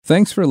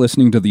Thanks for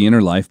listening to the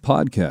Inner Life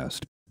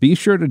Podcast. Be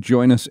sure to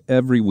join us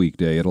every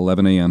weekday at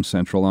 11 a.m.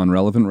 Central on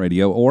Relevant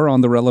Radio or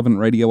on the Relevant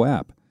Radio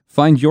app.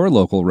 Find your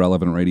local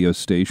Relevant Radio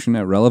station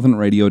at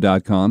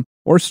relevantradio.com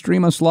or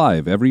stream us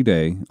live every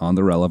day on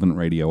the Relevant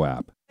Radio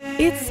app.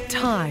 It's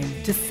time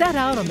to set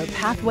out on the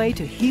pathway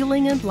to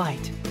healing and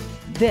light.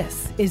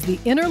 This is The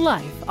Inner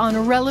Life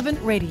on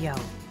Relevant Radio.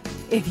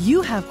 If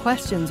you have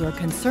questions or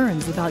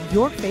concerns about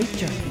your faith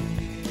journey,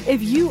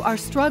 if you are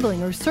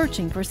struggling or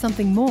searching for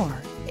something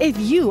more, if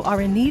you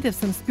are in need of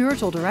some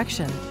spiritual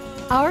direction,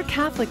 our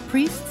Catholic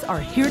priests are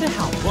here to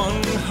help.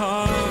 One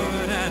heart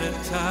at a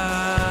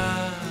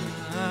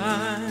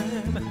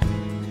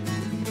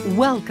time.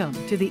 Welcome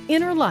to The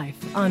Inner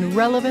Life on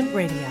Relevant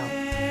Radio.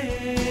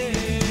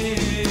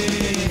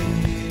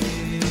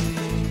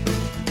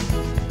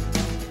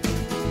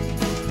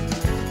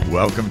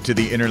 Welcome to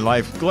The Inner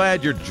Life.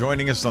 Glad you're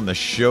joining us on the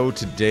show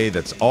today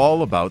that's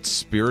all about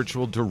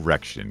spiritual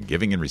direction,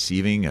 giving and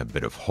receiving a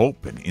bit of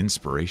hope and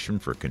inspiration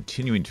for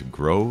continuing to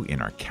grow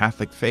in our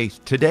Catholic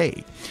faith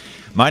today.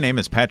 My name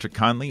is Patrick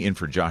Conley, in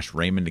for Josh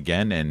Raymond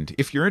again, and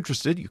if you're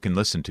interested, you can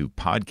listen to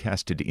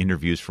podcasted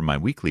interviews from my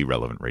weekly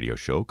Relevant Radio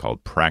show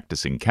called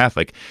Practicing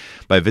Catholic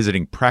by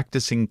visiting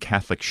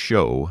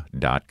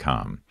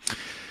practicingcatholicshow.com.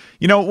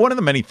 You know, one of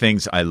the many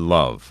things I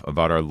love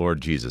about our Lord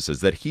Jesus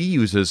is that he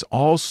uses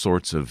all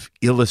sorts of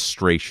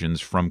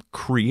illustrations from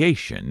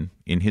creation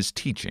in his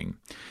teaching.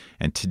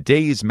 And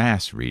today's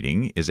Mass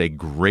reading is a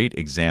great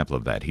example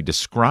of that. He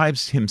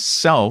describes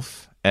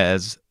himself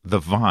as the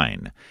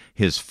vine,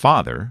 his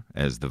Father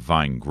as the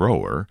vine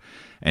grower,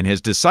 and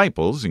his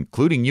disciples,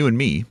 including you and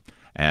me,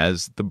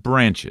 as the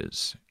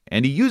branches.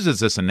 And he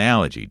uses this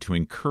analogy to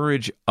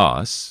encourage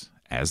us,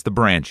 as the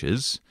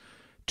branches,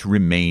 to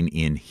remain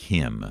in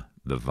him,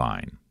 the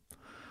vine.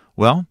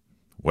 Well,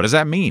 what does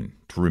that mean,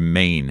 to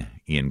remain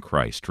in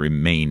Christ, to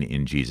remain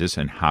in Jesus,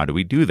 and how do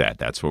we do that?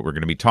 That's what we're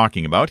going to be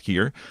talking about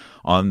here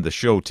on the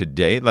show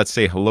today. Let's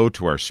say hello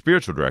to our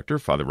spiritual director.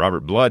 Father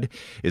Robert Blood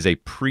is a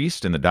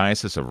priest in the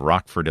Diocese of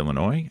Rockford,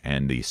 Illinois,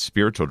 and the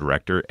spiritual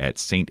director at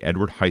St.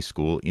 Edward High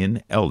School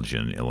in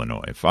Elgin,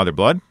 Illinois. Father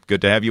Blood,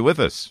 good to have you with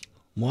us.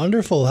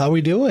 Wonderful. How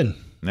we doing?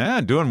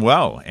 Yeah, doing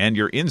well. And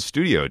you're in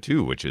studio,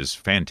 too, which is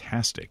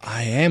fantastic.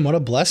 I am. What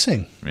a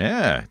blessing.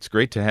 Yeah, it's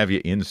great to have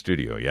you in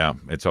studio. Yeah,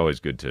 it's always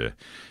good to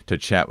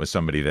chat with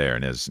somebody there.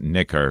 And as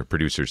Nick, our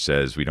producer,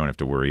 says, we don't have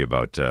to worry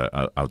about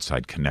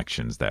outside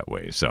connections that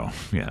way. So,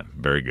 yeah,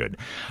 very good.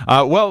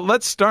 Well,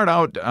 let's start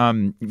out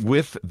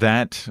with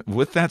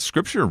that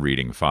scripture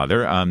reading,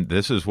 Father.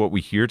 This is what we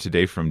hear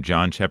today from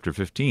John chapter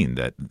 15,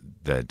 that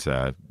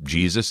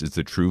Jesus is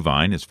the true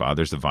vine, his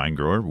Father's the vine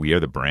grower, we are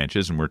the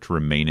branches, and we're to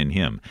remain in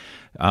him.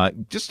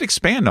 Just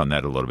expand on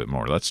that a little bit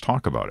more. Let's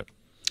talk about it.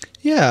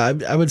 Yeah,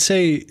 I would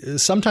say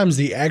sometimes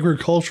the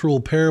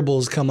agricultural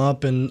parables come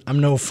up, and I'm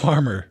no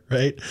farmer,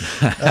 right?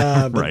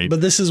 Right.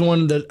 But this is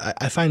one that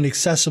I find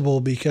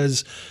accessible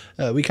because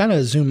we kind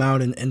of zoom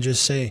out and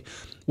just say,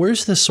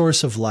 where's the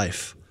source of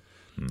life?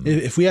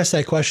 If we ask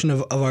that question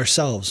of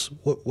ourselves,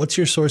 what's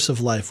your source of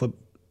life?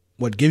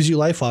 What gives you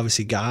life?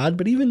 Obviously God,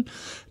 but even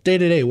day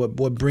to day,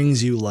 what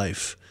brings you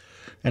life?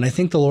 And I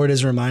think the Lord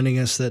is reminding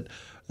us that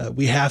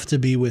we have to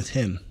be with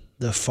him.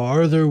 The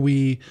farther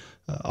we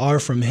are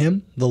from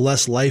him, the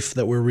less life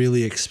that we're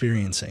really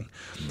experiencing.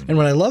 And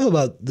what I love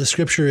about the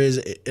scripture is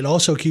it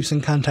also keeps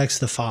in context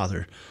the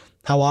Father.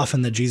 How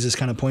often that Jesus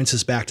kind of points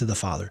us back to the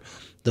Father.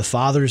 The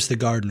Father's the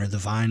gardener, the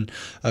vine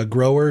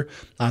grower.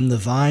 I'm the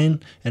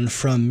vine, and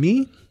from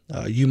me,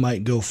 you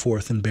might go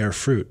forth and bear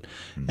fruit.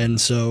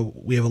 And so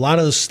we have a lot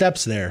of those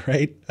steps there,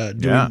 right?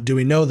 Do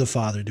we know the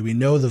Father? Do we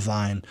know the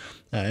vine?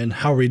 And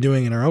how are we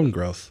doing in our own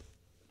growth?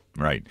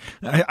 Right.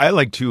 I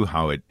like, too,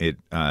 how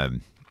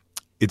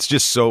it's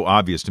just so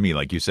obvious to me.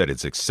 Like you said,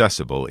 it's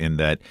accessible in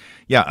that,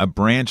 a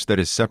branch that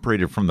is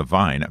separated from the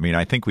vine. I mean,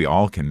 I think we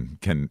all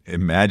can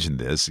imagine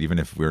this, even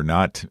if we're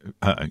not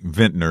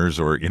vintners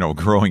or,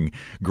 growing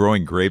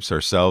grapes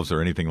ourselves or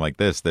anything like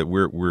this, that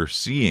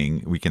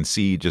we can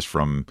see just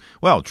from,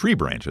 tree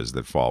branches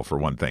that fall, for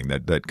one thing,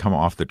 that come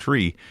off the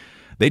tree.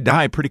 They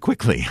die pretty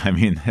quickly. I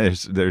mean,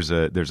 there's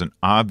an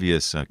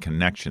obvious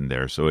connection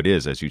there. So it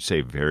is, as you say,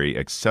 very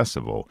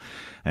accessible.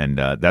 And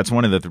that's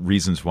one of the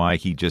reasons why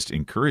he just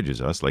encourages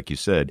us, like you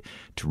said,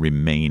 to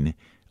remain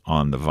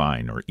on the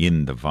vine or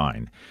in the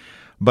vine.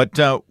 But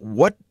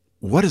what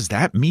does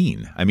that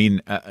mean? I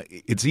mean,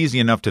 it's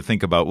easy enough to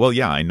think about,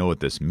 I know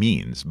what this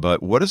means.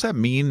 But what does that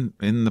mean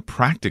in the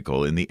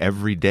practical, in the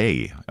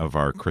everyday of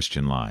our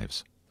Christian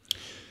lives?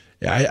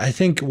 Yeah, I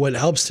think what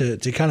helps to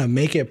kind of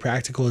make it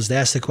practical is to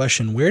ask the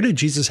question, where did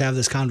Jesus have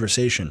this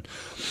conversation?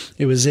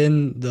 It was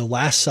in the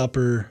Last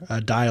Supper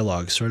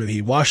dialogue, sort of.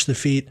 He washed the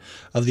feet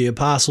of the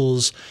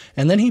apostles,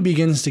 and then he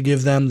begins to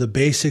give them the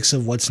basics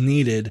of what's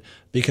needed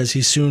because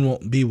he soon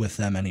won't be with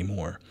them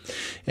anymore.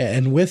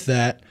 And with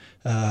that,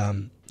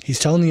 he's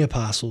telling the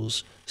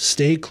apostles,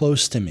 stay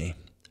close to me.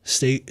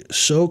 Stay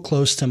so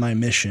close to my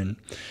mission.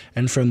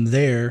 And from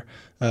there,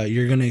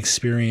 you're going to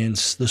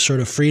experience the sort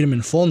of freedom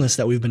and fullness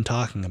that we've been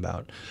talking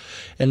about.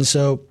 And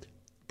so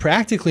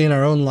practically in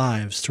our own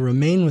lives, to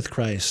remain with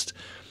Christ,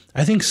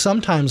 I think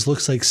sometimes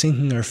looks like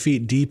sinking our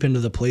feet deep into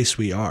the place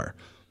we are.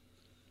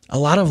 A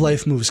lot of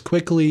life moves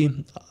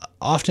quickly.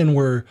 Often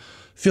we're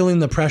feeling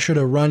the pressure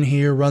to run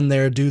here, run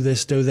there, do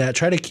this, do that,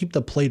 try to keep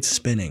the plate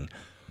spinning.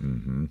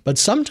 Mm-hmm. But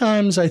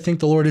sometimes I think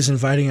the Lord is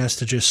inviting us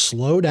to just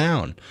slow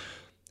down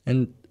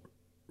and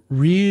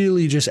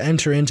really just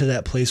enter into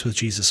that place with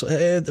Jesus.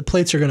 The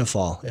plates are going to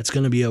fall. It's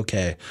going to be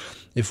okay.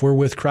 If we're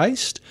with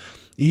Christ,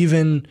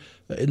 even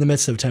in the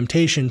midst of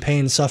temptation,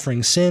 pain,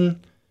 suffering, sin,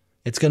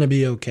 it's going to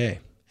be okay.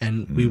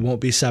 And we won't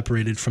be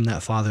separated from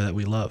that Father that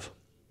we love.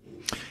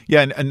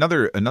 Yeah, and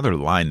another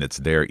line that's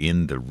there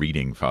in the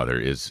reading, Father,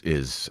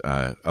 is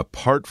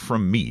apart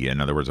from me,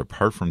 in other words,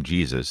 apart from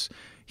Jesus,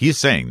 he's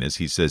saying this.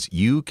 He says,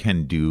 you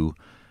can do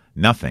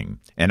nothing.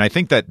 And I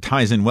think that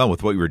ties in well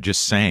with what you were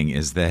just saying,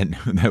 is that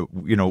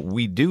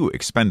we do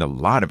expend a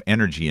lot of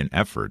energy and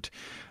effort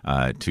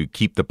to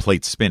keep the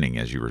plate spinning,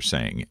 as you were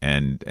saying.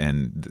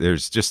 And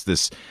there's just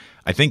this,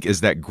 I think, as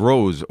that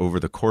grows over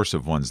the course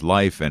of one's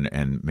life,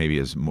 and maybe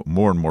as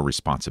more and more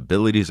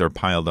responsibilities are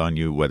piled on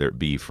you, whether it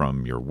be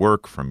from your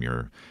work, from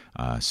your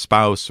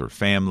spouse or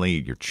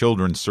family, your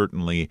children,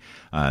 certainly,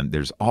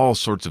 there's all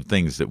sorts of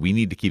things that we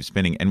need to keep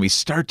spinning. And we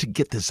start to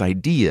get this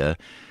idea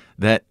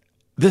that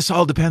this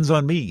all depends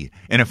on me.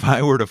 And if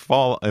I were to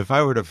fall, or if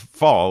I were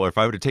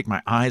to take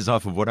my eyes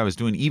off of what I was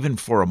doing, even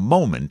for a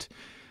moment,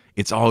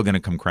 it's all going to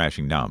come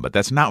crashing down. But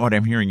that's not what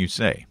I'm hearing you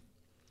say.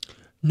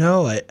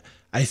 No,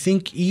 I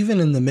think even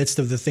in the midst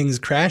of the things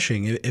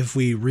crashing, if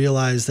we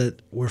realize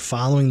that we're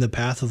following the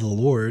path of the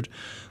Lord,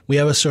 we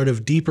have a sort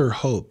of deeper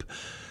hope.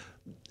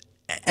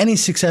 Any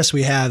success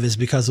we have is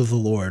because of the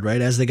Lord, right?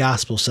 As the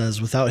gospel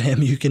says, without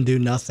him, you can do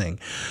nothing.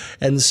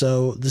 And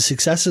so the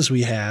successes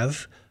we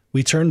have,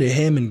 we turn to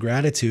him in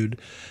gratitude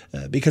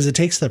because it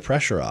takes the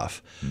pressure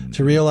off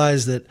to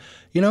realize that,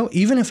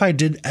 even if I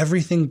did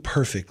everything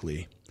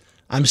perfectly,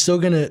 I'm still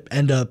going to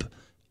end up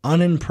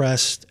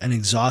unimpressed and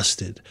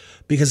exhausted,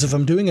 because if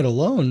I'm doing it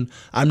alone,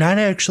 I'm not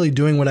actually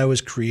doing what I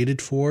was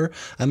created for.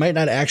 I might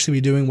not actually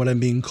be doing what I'm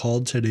being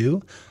called to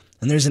do.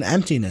 And there's an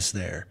emptiness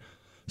there.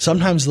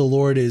 Sometimes the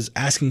Lord is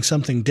asking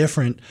something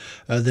different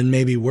than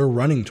maybe we're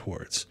running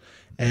towards.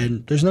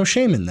 And there's no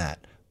shame in that.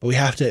 But we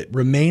have to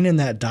remain in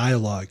that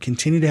dialogue,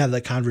 continue to have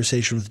that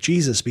conversation with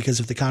Jesus, because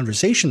if the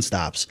conversation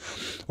stops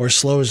or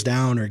slows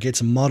down or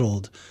gets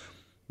muddled,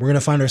 we're going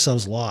to find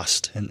ourselves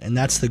lost. And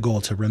that's the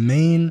goal, to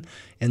remain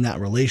in that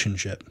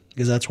relationship,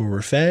 because that's where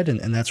we're fed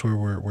and that's where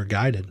we're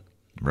guided.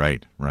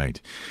 Right.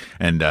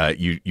 And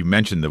you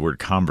mentioned the word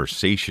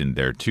conversation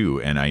there too.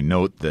 And I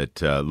note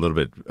that a little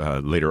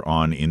bit later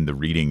on in the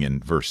reading in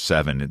verse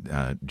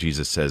 7,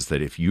 Jesus says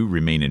that if you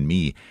remain in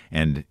me,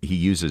 and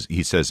he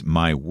says,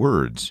 my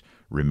words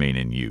remain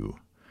in you.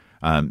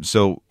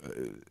 So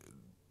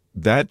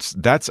that's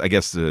I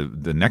guess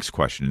the next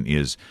question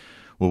is,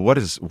 well, what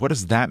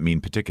does that mean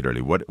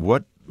particularly?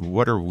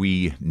 What are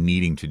we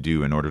needing to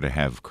do in order to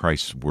have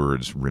Christ's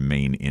words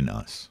remain in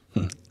us?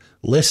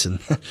 Listen.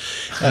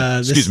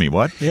 Excuse me,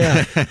 what?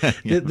 Yeah.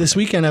 This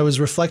weekend I was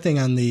reflecting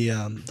on the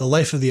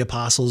life of the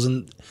apostles,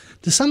 and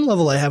to some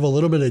level I have a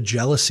little bit of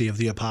jealousy of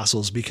the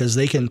apostles, because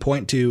they can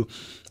point to,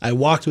 I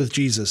walked with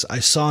Jesus, I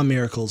saw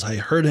miracles, I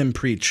heard him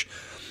preach.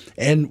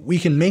 And we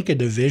can make a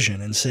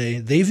division and say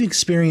they've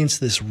experienced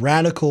this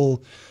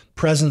radical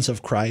presence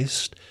of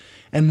Christ,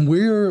 and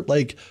we're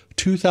like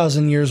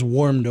 2,000 years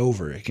warmed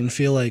over. It can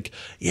feel like,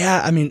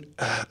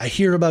 I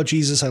hear about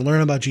Jesus, I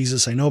learn about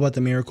Jesus, I know about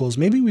the miracles.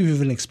 Maybe we've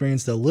even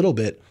experienced a little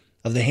bit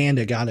of the hand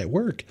of God at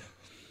work.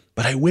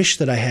 But I wish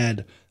that I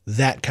had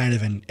that kind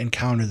of an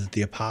encounter that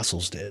the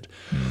apostles did.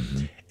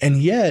 Mm-hmm.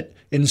 And yet,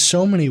 in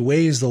so many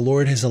ways, the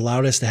Lord has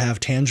allowed us to have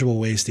tangible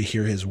ways to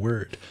hear his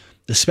word,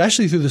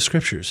 especially through the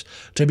scriptures,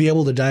 to be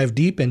able to dive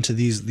deep into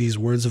these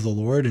words of the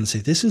Lord and say,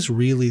 this is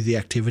really the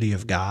activity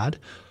of God,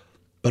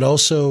 but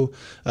also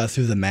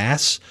through the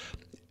Mass,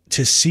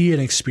 to see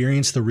and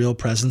experience the real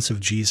presence of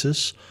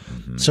Jesus.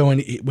 Mm-hmm. So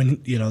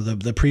when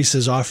the priest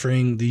is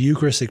offering the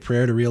Eucharistic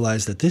prayer, to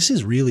realize that this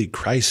is really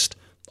Christ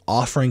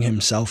offering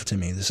himself to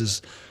me. This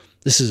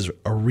is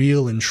a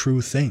real and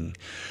true thing.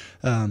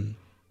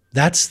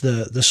 That's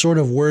the sort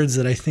of words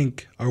that I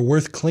think are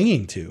worth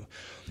clinging to.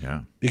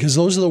 Yeah. Because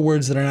those are the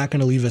words that are not going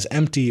to leave us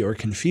empty or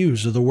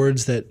confused. They're the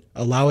words that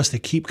allow us to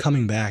keep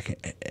coming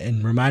back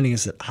and reminding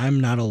us that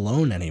I'm not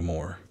alone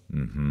anymore.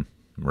 Mm-hmm.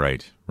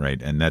 Right.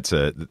 And that's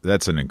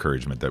an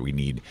encouragement that we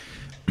need.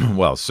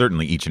 Well,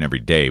 certainly each and every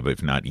day, but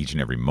if not each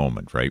and every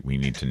moment, right? We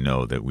need to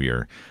know that we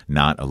are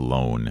not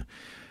alone,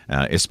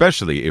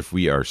 especially if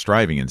we are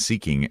striving and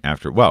seeking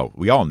after, well,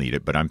 we all need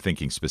it, but I'm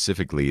thinking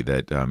specifically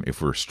that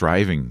if we're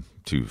striving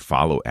to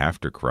follow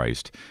after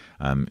Christ,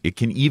 it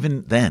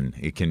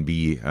can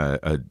be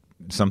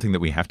something that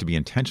we have to be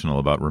intentional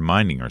about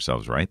reminding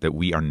ourselves, right? That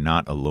we are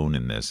not alone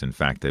in this. In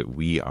fact, that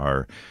we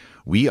are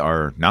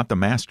not the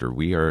master.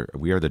 We are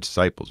the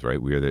disciples,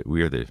 right? We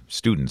are the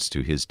students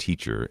to his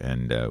teacher,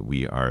 and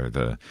we are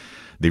the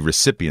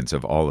recipients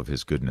of all of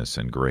his goodness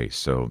and grace.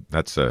 So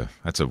that's a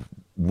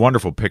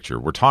wonderful picture.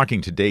 We're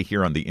talking today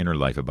here on The Inner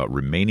Life about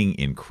remaining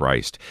in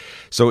Christ.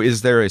 So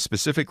is there a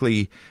specific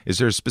way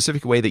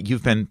that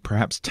you've been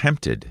perhaps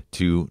tempted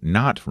to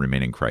not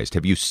remain in Christ?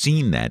 Have you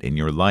seen that in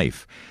your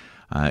life?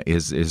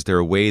 Is there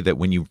a way that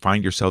when you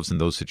find yourselves in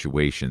those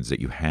situations that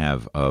you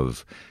have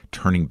of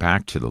turning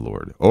back to the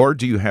Lord? Or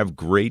do you have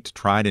great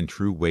tried and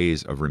true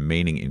ways of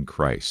remaining in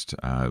Christ,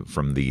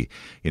 from the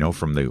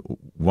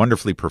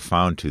wonderfully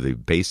profound to the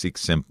basic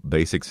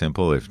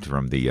simple,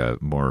 from the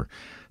more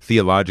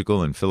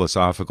theological and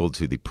philosophical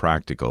to the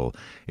practical?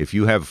 If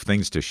you have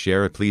things to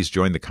share, please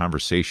join the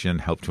conversation.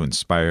 Help to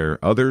inspire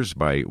others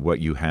by what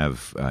you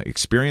have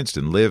experienced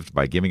and lived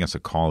by giving us a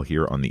call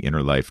here on The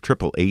Inner Life,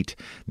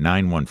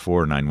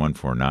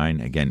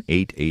 888-914-9149. Again,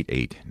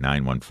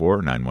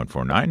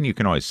 888-914-9149. You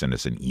can always send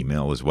us an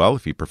email as well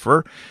if you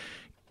prefer,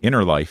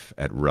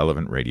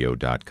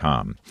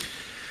 innerlife@relevantradio.com.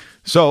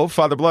 So,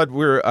 Father Blood,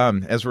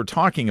 as we're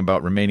talking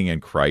about remaining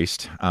in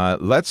Christ,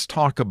 let's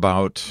talk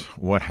about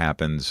what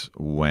happens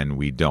when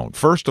we don't.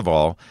 First of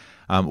all,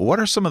 what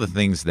are some of the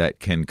things that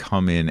can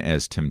come in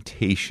as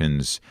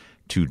temptations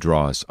to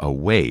draw us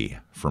away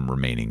from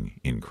remaining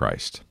in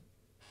Christ?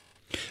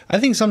 I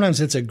think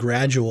sometimes it's a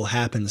gradual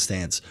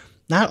happenstance.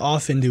 Not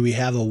often do we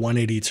have a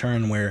 180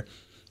 turn where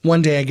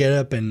one day I get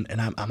up and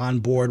I'm on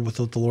board with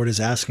what the Lord is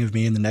asking of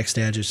me, and the next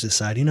day I just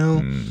decide,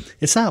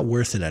 it's not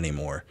worth it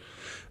anymore.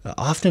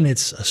 Often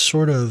it's a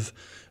sort of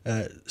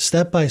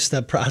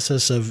step-by-step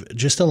process of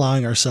just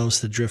allowing ourselves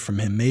to drift from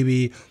Him.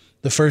 Maybe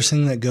the first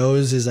thing that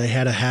goes is I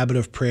had a habit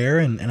of prayer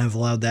and I've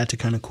allowed that to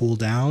kind of cool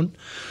down.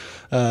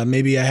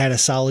 Maybe I had a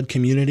solid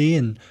community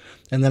and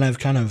then I've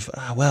kind of,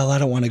 I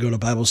don't want to go to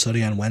Bible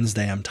study on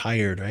Wednesday. I'm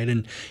tired, right?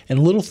 And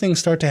little things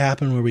start to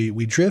happen where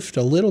we drift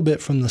a little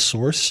bit from the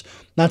source.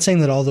 Not saying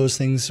that all those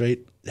things, right,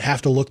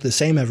 have to look the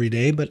same every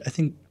day, but I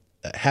think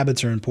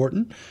habits are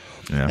important.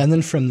 Yeah. And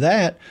then from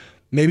that,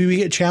 maybe we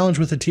get challenged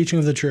with the teaching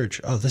of the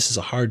church. Oh, this is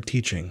a hard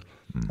teaching.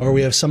 Mm-hmm. Or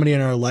we have somebody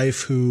in our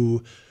life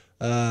who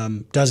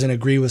doesn't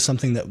agree with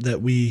something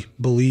that we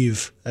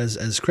believe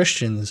as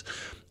Christians,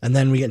 and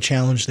then we get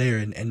challenged there.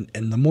 And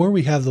the more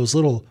we have those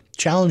little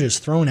challenges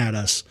thrown at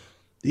us,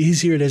 the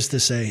easier it is to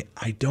say,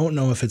 I don't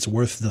know if it's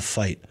worth the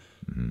fight.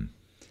 Mm-hmm.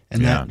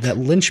 And that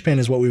linchpin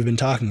is what we've been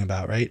talking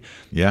about, right?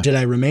 Yeah. Did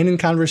I remain in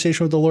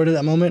conversation with the Lord at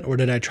that moment, or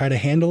did I try to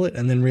handle it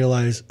and then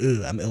realize,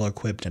 I'm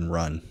ill-equipped and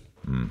run?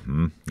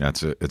 Mm-hmm.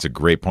 It's a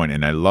great point,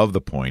 and I love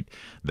the point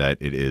that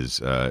it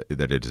is a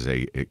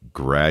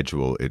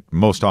gradual. It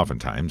most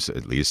oftentimes,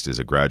 at least, is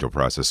a gradual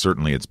process.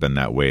 Certainly, it's been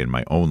that way in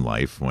my own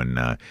life. When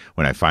I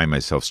find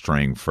myself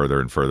straying further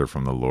and further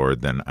from the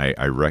Lord, then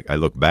I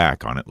look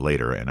back on it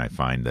later, and I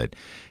find that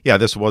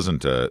this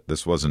wasn't a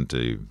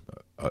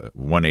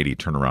 180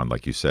 turnaround,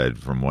 like you said,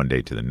 from one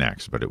day to the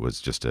next, but it was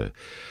just a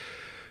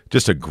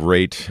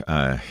great,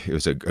 it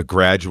was a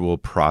gradual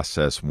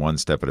process, one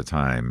step at a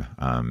time,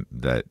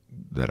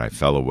 that I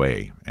fell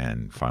away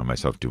and found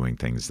myself doing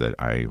things that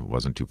I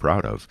wasn't too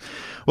proud of.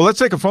 Well, let's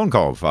take a phone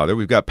call, Father.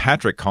 We've got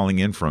Patrick calling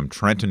in from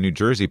Trenton, New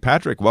Jersey.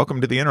 Patrick, welcome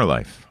to The Inner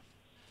Life.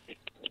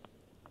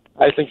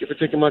 Hi, thank you for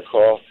taking my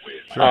call.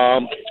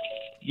 Sure.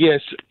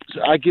 Yes,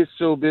 I get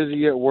so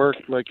busy at work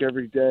like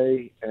every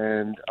day,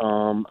 and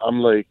I'm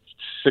like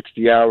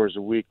 60 hours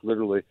a week,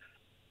 literally.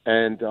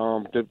 And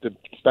the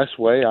best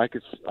way I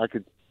could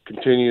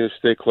continue to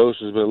stay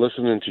close is by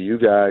listening to you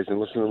guys and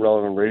listening to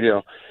Relevant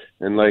Radio.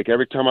 And like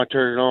every time I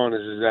turn it on,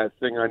 is that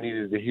thing I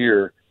needed to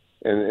hear,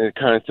 and it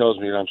kind of tells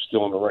me that I'm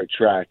still on the right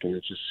track, and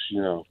it just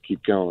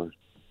keep going.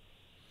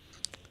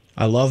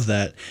 I love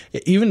that.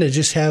 Even to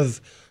just have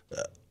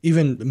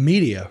even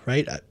media,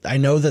 right? I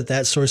know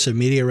that source of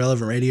media,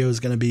 Relevant Radio,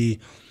 is going to be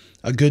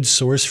a good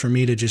source for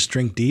me to just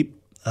drink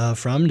deep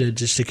from,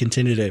 to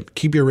continue to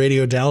keep your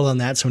radio dialed on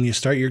that. So when you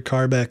start your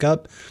car back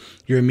up,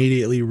 you're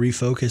immediately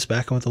refocused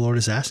back on what the Lord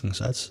is asking.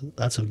 So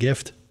that's a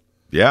gift.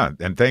 Yeah,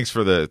 and thanks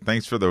for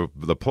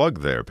the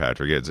plug there,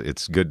 Patrick.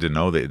 It's good to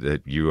know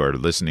that you are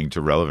listening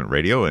to Relevant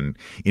Radio, and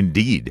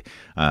indeed,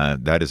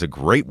 that is a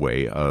great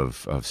way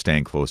of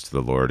staying close to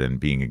the Lord and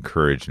being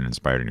encouraged and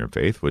inspired in your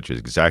faith, which is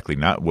exactly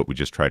not what we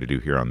just try to do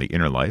here on The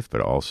Inner Life, but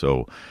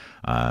also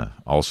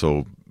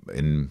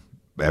in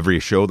every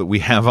show that we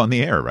have on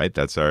the air, right?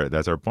 That's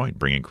our point,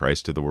 bringing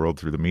Christ to the world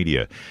through the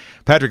media.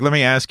 Patrick, let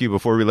me ask you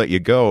before we let you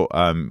go,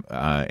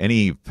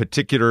 any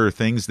particular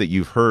things that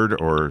you've heard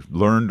or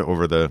learned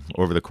over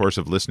the course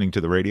of listening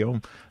to the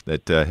radio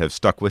that have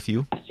stuck with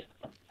you?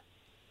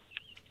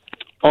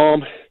 I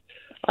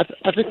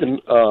think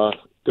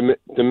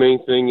the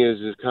main thing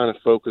is kind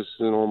of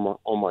focusing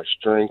on my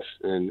strengths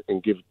and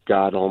give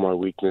God all my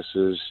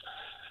weaknesses,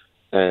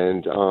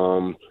 and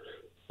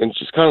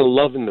just kind of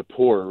loving the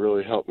poor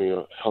really helped me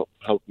a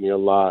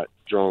lot,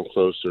 drawing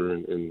closer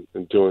and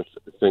doing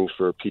things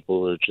for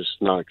people that are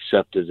just not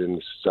accepted in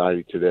the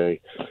society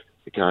today.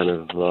 It kind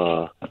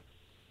of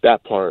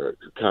that part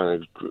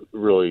kind of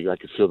really, I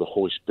could feel the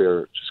Holy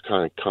Spirit just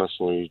kind of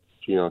constantly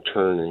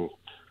turning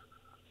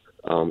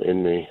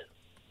in me.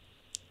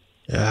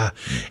 Yeah,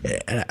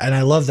 and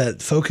I love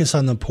that focus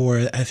on the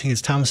poor. I think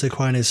it's Thomas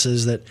Aquinas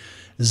says that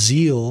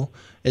zeal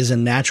is a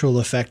natural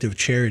effect of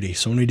charity.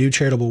 So when we do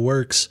charitable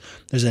works,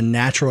 there's a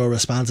natural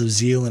response of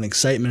zeal and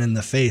excitement in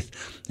the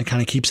faith that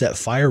kind of keeps that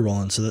fire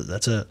rolling. So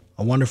that's a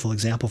wonderful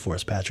example for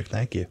us, Patrick.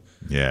 Thank you.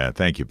 Yeah,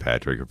 thank you,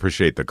 Patrick.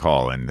 Appreciate the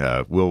call, and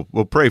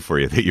we'll pray for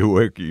you that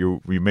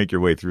you make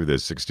your way through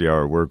this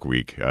 60-hour work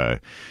week.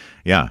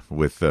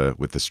 With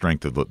the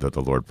strength that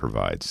the Lord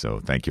provides. So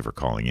thank you for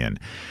calling in.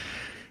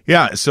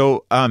 Yeah,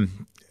 so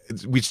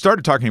we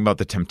started talking about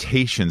the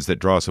temptations that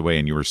draw us away,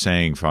 and you were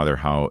saying, Father,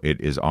 how it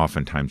is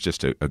oftentimes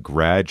just a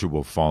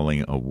gradual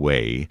falling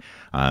away,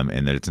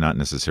 and that it's not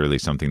necessarily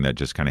something that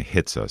just kind of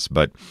hits us.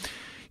 But,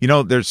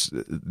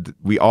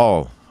 we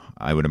all,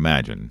 I would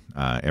imagine,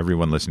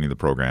 everyone listening to the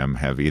program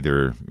have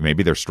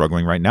maybe they're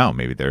struggling right now,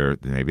 maybe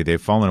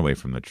they've fallen away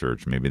from the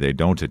church, maybe they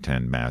don't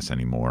attend Mass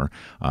anymore,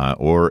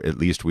 or at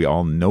least we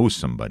all know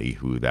somebody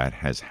who that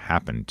has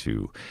happened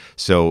to.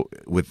 So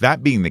with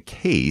that being the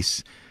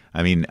case,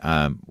 I mean,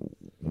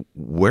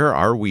 where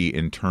are we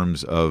in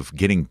terms of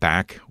getting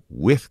back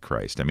with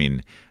Christ? I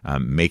mean,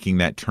 making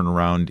that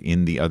turnaround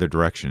in the other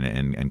direction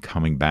and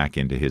coming back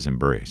into His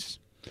embrace.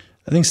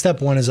 I think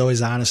step one is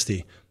always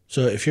honesty.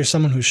 So if you're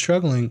someone who's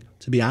struggling,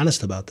 to be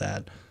honest about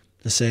that,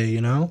 to say,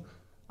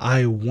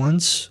 I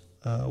once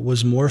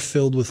was more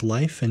filled with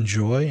life and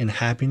joy and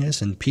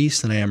happiness and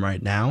peace than I am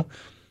right now,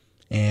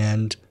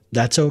 and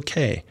that's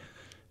okay.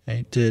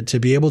 Right? To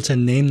be able to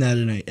name that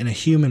in a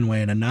human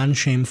way, in a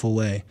non-shameful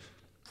way.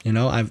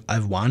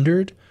 I've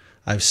wandered,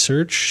 I've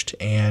searched,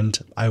 and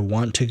I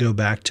want to go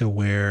back to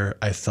where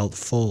I felt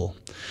full.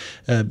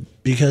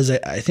 Because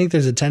I think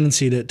there's a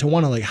tendency to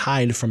want to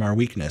hide from our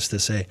weakness, to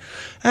say,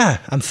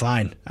 I'm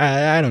fine.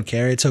 I don't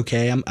care. It's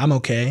okay. I'm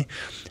okay.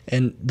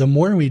 And the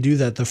more we do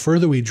that, the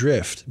further we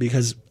drift,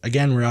 because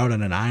again, we're out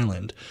on an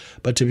island.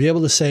 But to be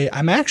able to say,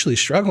 I'm actually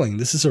struggling.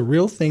 This is a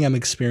real thing I'm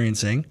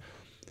experiencing.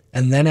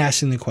 And then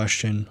asking the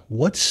question,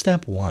 what's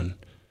step one?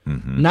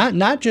 Mm-hmm.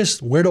 Not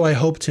just where do I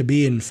hope to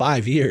be in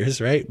 5 years,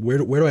 right? Where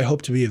do I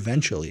hope to be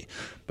eventually?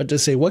 But to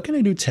say, what can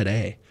I do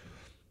today?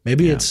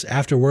 Maybe it's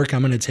after work,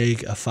 I'm going to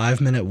take a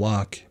 5-minute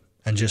walk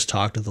and just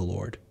talk to the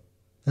Lord.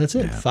 That's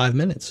it, 5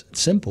 minutes.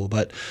 It's simple,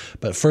 but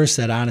first,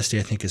 that honesty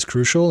I think is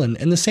crucial. And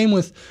the same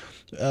with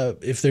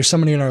if there's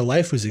somebody in our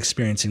life who's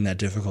experiencing that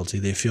difficulty,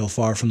 they feel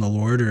far from the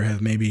Lord or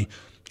have maybe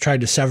tried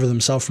to sever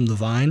themselves from the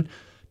vine,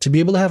 to be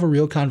able to have a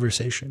real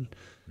conversation.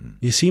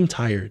 You seem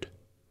tired.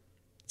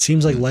 It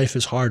seems like life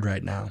is hard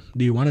right now.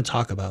 Do you want to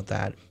talk about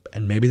that?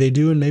 And maybe they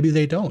do and maybe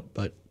they don't,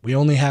 but we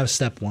only have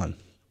step one.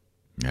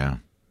 Yeah.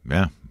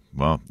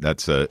 Well,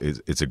 it's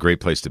a great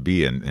place to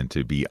be and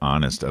to be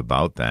honest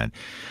about that.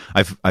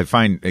 I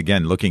find,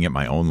 again, looking at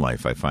my own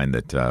life, I find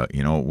that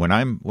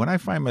when I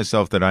find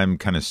myself that I'm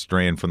kind of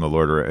straying from the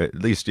Lord, or at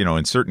least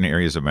in certain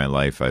areas of my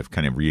life, I've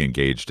kind of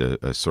re-engaged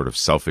a sort of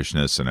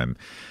selfishness, and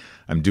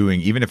I'm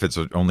doing, even if it's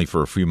only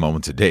for a few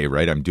moments a day,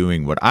 right? I'm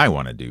doing what I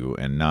want to do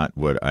and not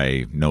what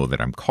I know that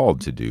I'm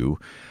called to do.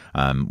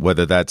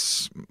 Whether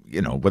that's,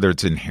 whether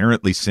it's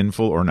inherently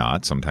sinful or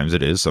not, sometimes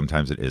it is,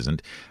 sometimes it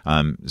isn't.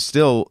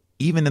 Still,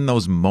 even in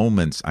those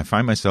moments, I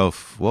find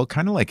myself,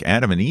 kind of like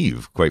Adam and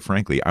Eve, quite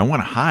frankly. I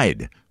want to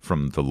hide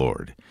from the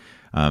Lord.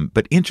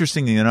 But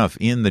interestingly enough,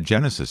 in the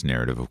Genesis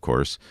narrative, of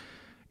course,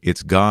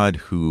 it's God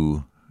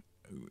who,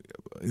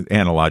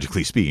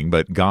 analogically speaking,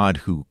 but God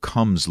who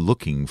comes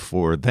looking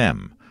for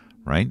them,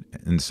 right?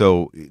 And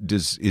so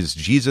is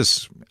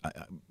Jesus,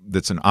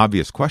 that's an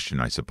obvious question,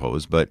 I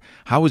suppose, but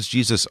how is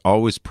Jesus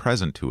always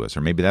present to us?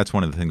 Or maybe that's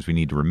one of the things we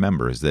need to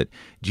remember, is that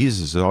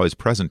Jesus is always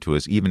present to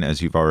us, even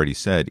as you've already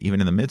said, even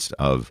in the midst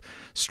of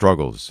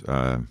struggles,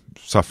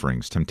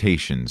 sufferings,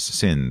 temptations,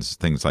 sins,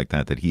 things like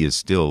that He is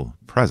still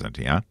present,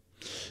 yeah?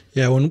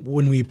 Yeah,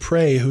 when we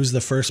pray, who's the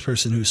first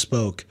person who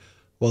spoke?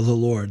 Well, the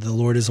Lord. The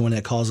Lord is the one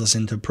that calls us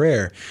into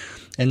prayer.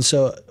 And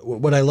so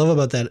what I love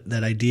about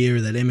that idea or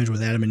that image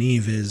with Adam and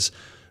Eve is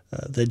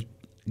that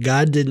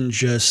God didn't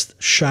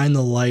just shine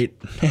the light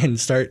and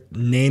start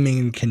naming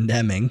and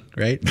condemning,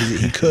 right?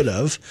 He could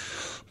have.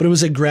 But it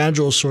was a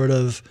gradual sort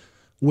of,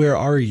 where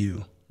are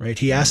you, right?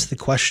 He asked the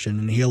question,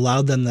 and He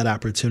allowed them that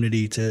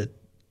opportunity to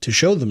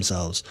show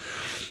themselves.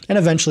 And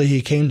eventually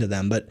He came to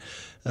them. But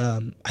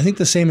I think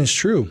the same is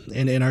true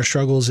in our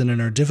struggles and in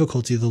our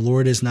difficulty. The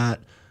Lord is not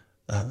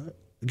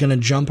going to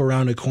jump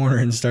around a corner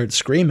and start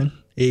screaming.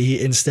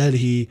 Instead,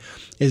 He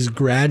is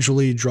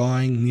gradually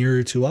drawing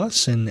nearer to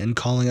us and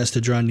calling us to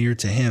draw near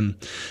to Him.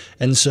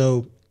 And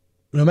so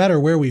no matter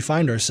where we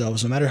find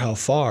ourselves, no matter how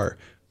far,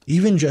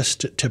 even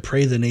just to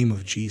pray the name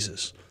of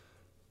Jesus.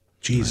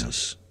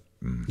 Jesus,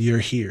 you're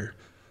here.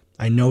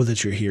 I know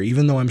that you're here.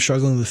 Even though I'm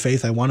struggling with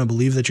faith, I want to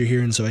believe that you're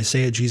here. And so I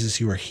say it,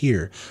 Jesus, you are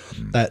here.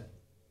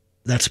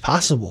 That's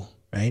possible,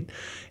 right?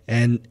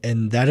 And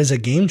that is a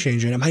game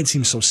changer. And it might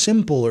seem so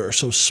simple or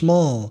so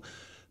small,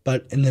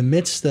 but in the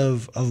midst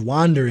of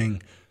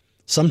wandering,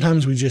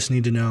 sometimes we just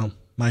need to know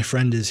my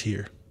friend is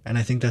here. And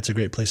I think that's a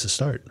great place to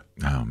start.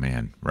 Oh,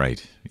 man.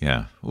 Right.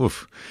 Yeah.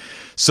 Oof.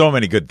 So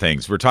many good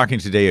things. We're talking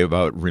today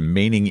about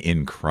remaining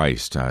in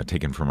Christ,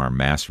 taken from our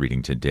Mass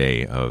reading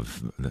today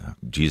of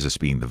Jesus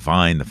being the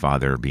vine, the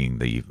Father being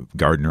the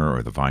gardener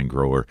or the vine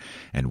grower,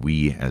 and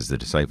we as the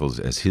disciples,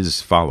 as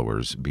his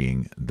followers,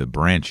 being the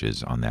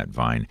branches on that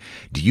vine.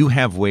 Do you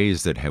have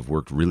ways that have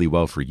worked really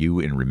well for you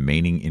in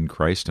remaining in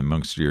Christ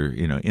amongst your,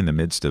 in the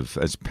midst of,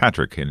 as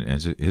Patrick in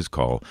as his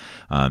call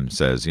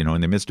says,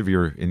 in the midst of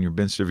your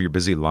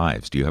busy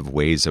lives? Do you have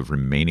ways of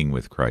remaining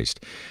with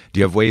Christ?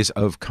 Do you have ways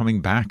of coming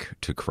back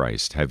to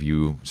Christ? Have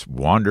you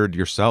wandered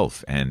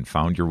yourself and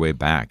found your way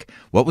back?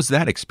 What was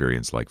that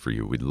experience like for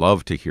you? We'd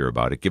love to hear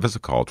about it. Give us a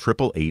call,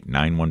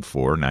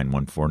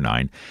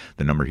 888-914-9149.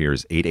 The number here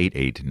is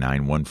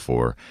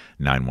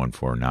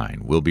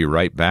 888-914-9149. We'll be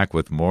right back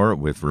with more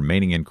with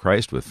Remaining in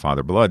Christ with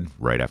Father Blood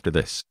right after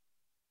this.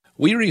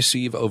 We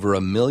receive over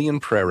 1 million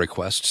prayer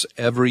requests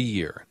every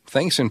year,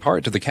 thanks in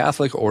part to the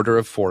Catholic Order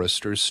of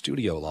Foresters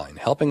studio line,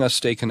 helping us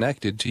stay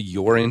connected to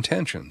your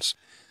intentions.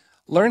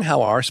 Learn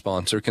how our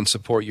sponsor can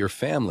support your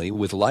family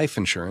with life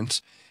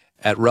insurance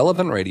at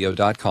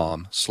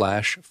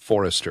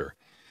relevantradio.com/Forester,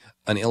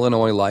 an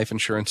Illinois life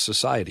insurance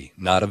society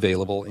not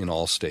available in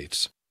all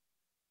states.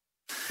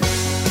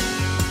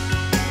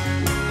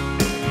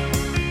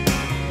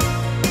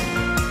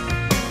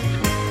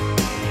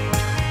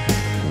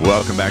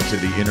 Welcome back to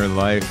The Inner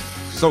Life.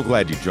 So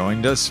glad you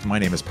joined us. My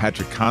name is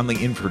Patrick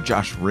Conley, in for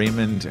Josh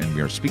Raymond, and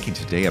we are speaking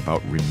today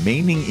about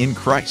remaining in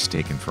Christ,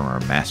 taken from our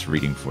Mass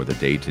reading for the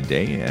day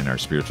today. And our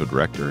spiritual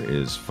director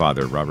is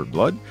Father Robert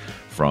Blood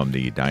from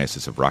the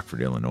Diocese of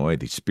Rockford, Illinois,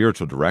 the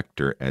spiritual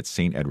director at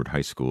St. Edward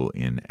High School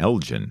in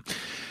Elgin.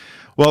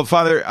 Well,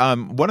 Father,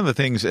 one of the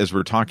things as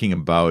we're talking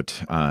about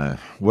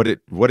what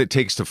it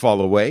takes to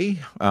fall away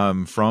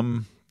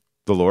from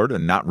the Lord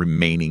and not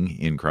remaining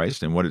in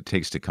Christ, and what it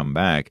takes to come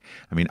back.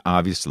 I mean,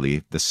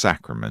 obviously, the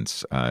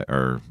sacraments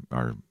are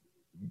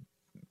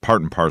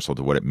part and parcel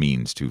to what it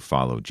means to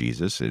follow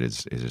Jesus. It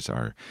is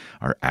our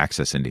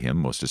access into Him,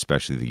 most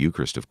especially the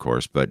Eucharist, of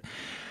course. But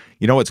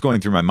what's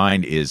going through my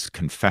mind is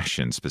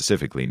confession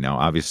specifically. Now,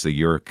 obviously,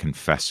 you're a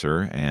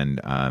confessor,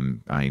 and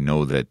I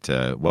know that.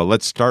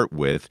 Let's start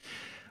with.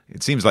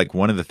 It seems like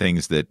one of the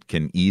things that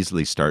can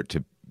easily start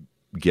to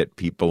get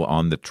people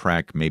on the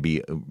track,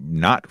 maybe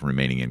not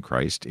remaining in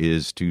Christ,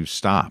 is to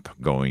stop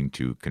going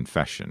to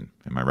confession.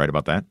 Am I right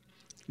about that?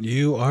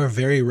 You are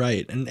very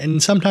right.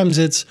 And sometimes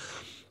it's,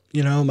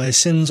 my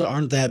sins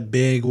aren't that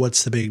big.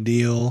 What's the big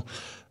deal?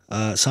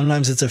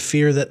 Sometimes it's a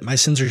fear that my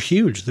sins are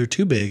huge. They're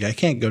too big. I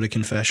can't go to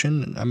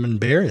confession. I'm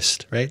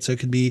embarrassed, right? So it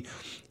could be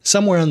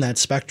somewhere on that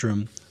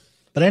spectrum.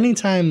 But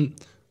anytime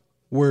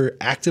we're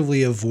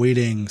actively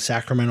avoiding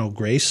sacramental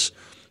grace,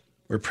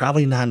 we're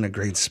probably not in a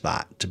great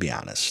spot, to be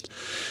honest.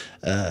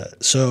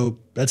 So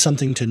that's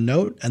something to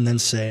note, and then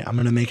say, I'm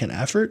going to make an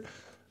effort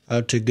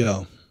to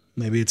go.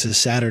 Maybe it's a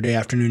Saturday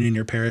afternoon in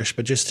your parish,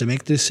 but just to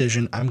make the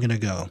decision, I'm going to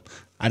go.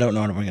 I don't know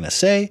what I'm going to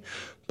say,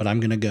 but I'm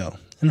going to go.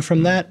 And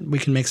from that, we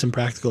can make some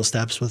practical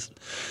steps with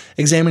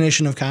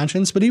examination of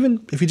conscience. But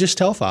even if you just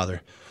tell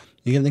Father,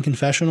 you get in the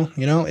confessional,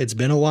 it's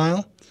been a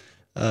while.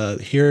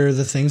 Here are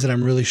the things that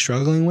I'm really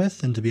struggling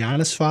with. And to be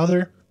honest,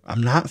 Father,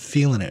 I'm not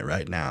feeling it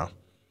right now.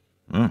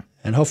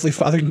 And hopefully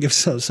Father can give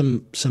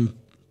some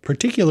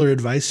particular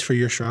advice for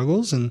your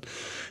struggles and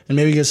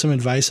maybe give some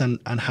advice on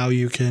how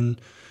you can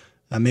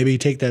maybe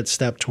take that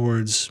step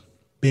towards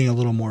being a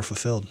little more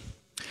fulfilled.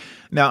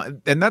 Now,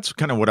 and that's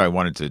kind of what I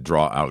wanted to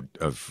draw out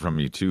from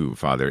you too,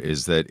 Father,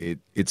 is that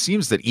it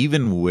seems that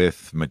even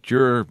with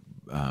mature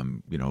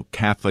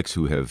Catholics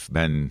who have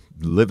been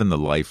living the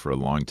life for a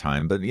long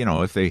time, but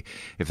if they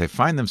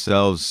find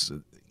themselves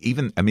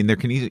there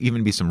can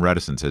even be some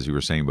reticence, as you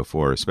were saying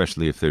before,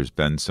 especially if there's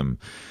been some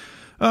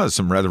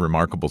rather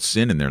remarkable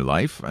sin in their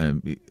life,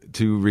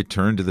 to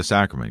return to the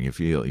sacrament. You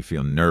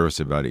feel nervous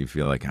about it. You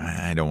feel like,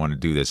 I don't want to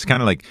do this. It's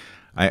kind of like,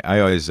 I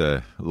always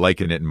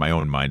liken it in my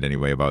own mind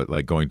anyway about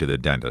like going to the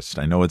dentist.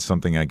 I know it's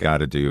something I got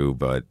to do,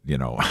 but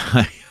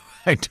I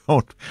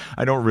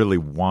don't really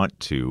want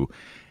to.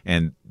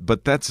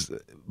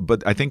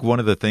 But I think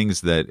one of the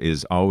things that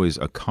is always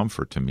a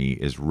comfort to me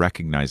is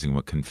recognizing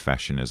what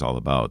confession is all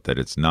about, that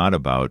it's not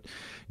about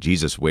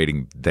Jesus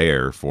waiting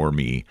there for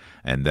me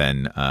and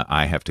then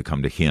I have to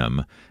come to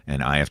Him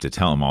and I have to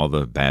tell Him all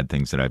the bad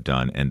things that I've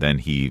done, and then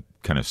He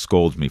kind of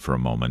scolds me for a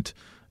moment,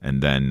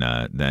 and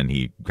then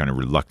He kind of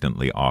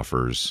reluctantly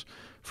offers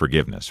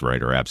forgiveness,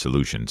 right, or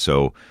absolution.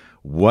 So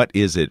what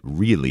is it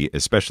really,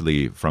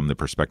 especially from the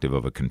perspective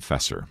of a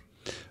confessor?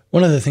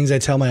 One of the things I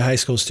tell my high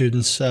school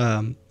students,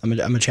 I'm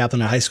a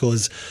chaplain at high school,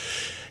 is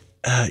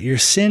your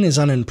sin is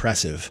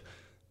unimpressive.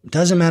 It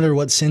doesn't matter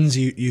what sins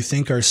you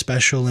think are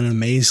special and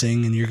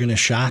amazing and you're going to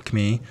shock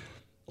me.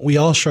 We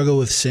all struggle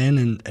with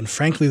sin, and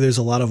frankly, there's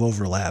a lot of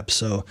overlap.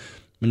 So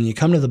when you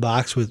come to the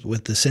box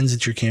with the sins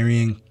that you're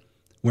carrying,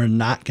 we're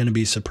not going to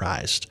be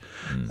surprised.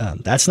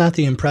 That's not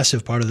the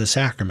impressive part of the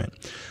sacrament.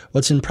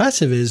 What's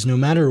impressive is no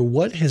matter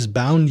what has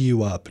bound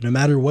you up, no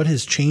matter what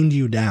has chained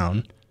you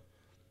down,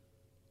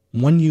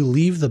 when you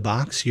leave the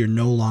box, you're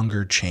no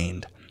longer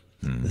chained.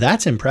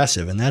 That's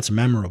impressive and that's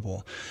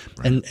memorable.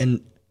 Right.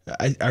 And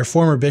our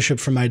former bishop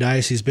from my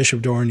diocese,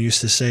 Bishop Doran,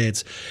 used to say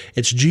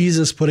it's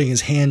Jesus putting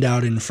his hand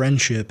out in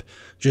friendship,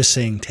 just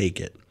saying, take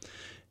it.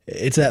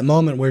 It's that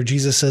moment where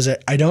Jesus says,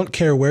 I don't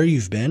care where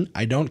you've been.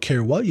 I don't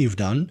care what you've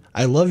done.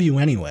 I love you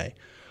anyway.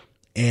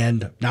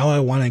 And now I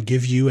want to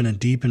give you in a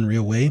deep and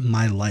real way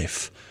my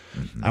life.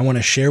 Mm-hmm. I want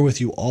to share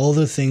with you all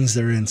the things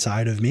that are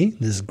inside of me,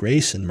 this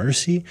grace and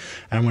mercy.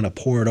 And I want to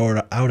pour it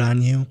out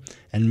on you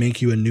and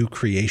make you a new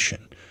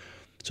creation.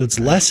 So it's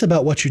less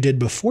about what you did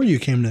before you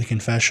came to the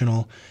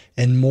confessional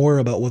and more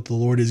about what the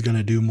Lord is going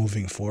to do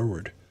moving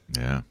forward.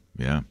 Yeah.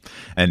 Yeah.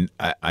 And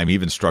I'm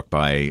even struck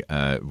by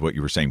what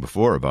you were saying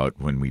before about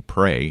when we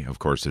pray. Of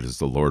course, it is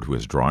the Lord who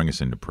is drawing us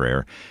into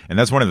prayer. And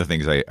that's one of the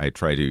things I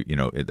try to,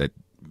 that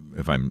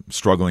if I'm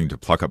struggling to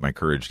pluck up my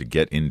courage to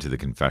get into the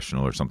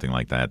confessional or something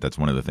like that, that's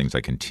one of the things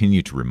I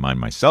continue to remind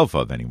myself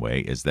of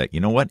anyway, is that,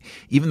 you know what,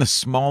 even the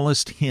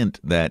smallest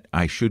hint that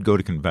I should go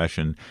to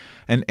confession,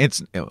 and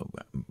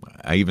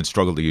I even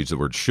struggle to use the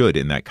word should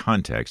in that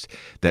context,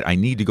 that I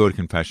need to go to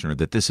confession or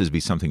that this is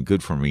be something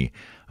good for me,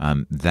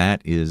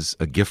 that is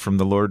a gift from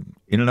the Lord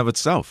in and of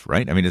itself,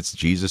 right? I mean, it's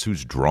Jesus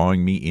who's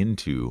drawing me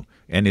into,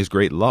 and his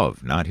great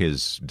love, not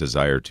his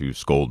desire to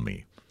scold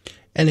me.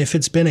 And if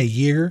it's been a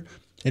year,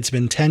 it's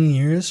been 10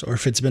 years, or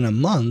if it's been a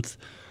month,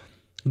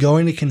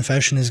 going to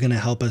confession is going to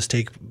help us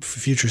take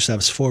future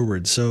steps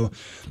forward. So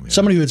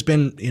somebody who's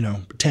been,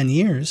 10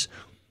 years,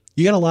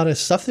 you got a lot of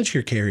stuff that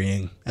you're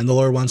carrying and the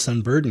Lord wants to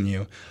unburden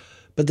you.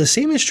 But the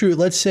same is true.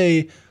 Let's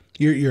say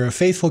you're a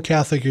faithful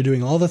Catholic, you're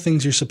doing all the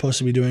things you're supposed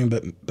to be doing,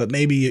 but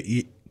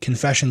maybe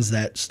confession's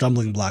that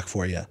stumbling block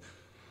for you.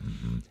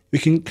 Mm-hmm. We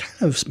can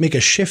kind of make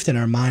a shift in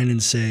our mind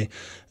and say,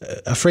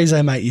 a phrase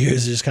I might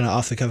use just kind of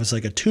off the cuff, it's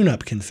like a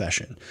tune-up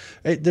confession.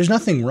 Right? There's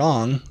nothing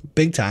wrong,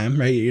 big time,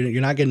 right?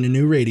 You're not getting a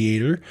new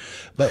radiator,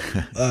 but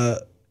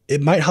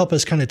it might help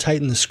us kind of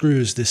tighten the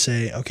screws to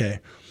say, okay,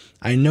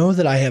 I know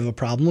that I have a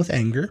problem with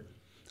anger.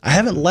 I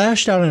haven't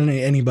lashed out on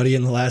anybody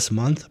in the last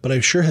month, but I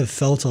sure have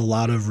felt a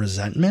lot of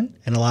resentment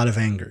and a lot of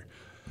anger.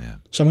 Yeah.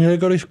 So I'm going to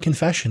go to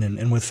confession,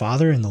 and with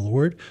Father and the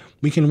Lord,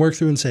 we can work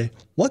through and say,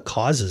 what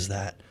causes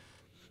that?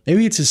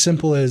 Maybe it's as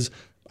simple as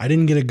I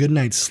didn't get a good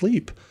night's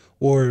sleep,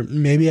 or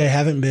maybe I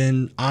haven't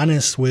been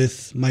honest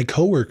with my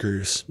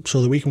coworkers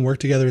so that we can work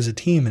together as a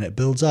team and it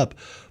builds up.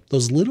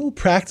 Those little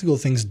practical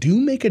things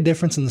do make a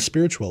difference in the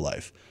spiritual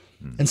life.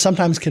 And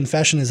sometimes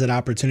confession is an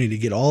opportunity to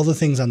get all the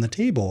things on the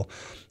table,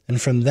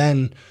 and from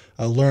then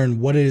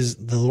learn what it is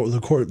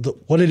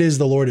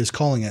the Lord is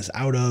calling us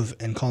out of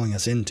and calling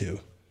us into.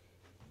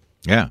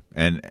 Yeah,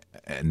 and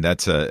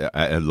that's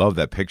I love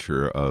that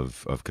picture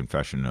of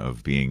confession,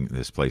 of being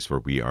this place where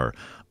we are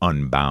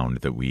unbound,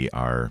 that we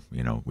are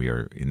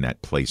in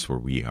that place where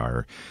we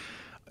are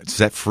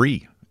set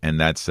free. And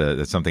that's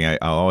something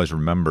I'll always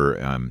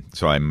remember.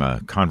 So I'm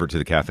a convert to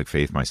the Catholic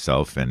faith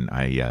myself, and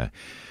I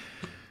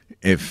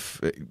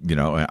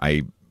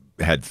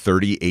had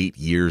 38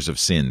 years of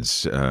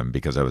sins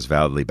because I was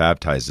validly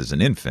baptized as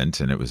an infant,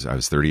 and I was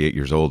 38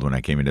 years old when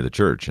I came into the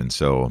church, and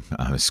so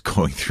I was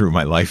going through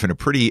my life in a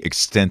pretty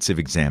extensive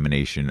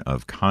examination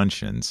of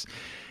conscience.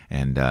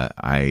 And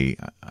I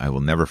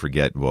will never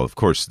forget, well, of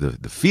course,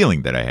 the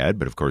feeling that I had,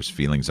 but of course,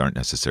 feelings aren't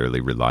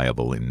necessarily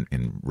reliable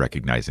in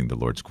recognizing the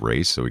Lord's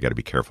grace, so we got to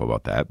be careful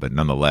about that. But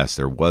nonetheless,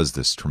 there was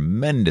this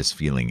tremendous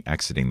feeling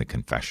exiting the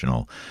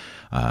confessional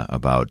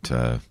about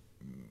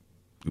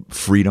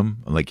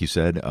freedom, like you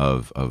said,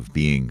 of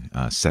being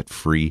set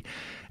free.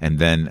 And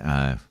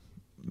then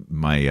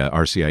my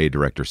RCIA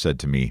director said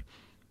to me,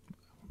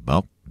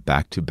 well,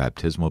 back to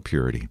baptismal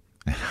purity.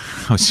 I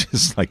was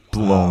just like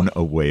blown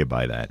away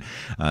by that.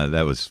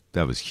 That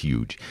was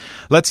huge.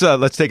 Let's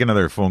take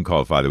another phone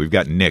call, Father. We've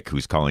got Nick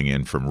who's calling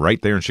in from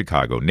right there in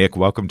Chicago. Nick,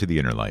 welcome to the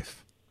Inner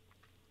Life.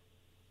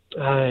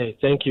 Hi,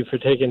 thank you for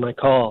taking my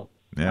call.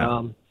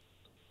 Yeah.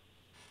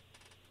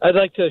 I'd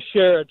like to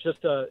share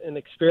just an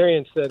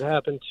experience that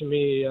happened to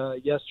me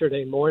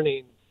yesterday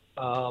morning.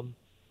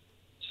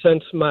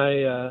 Since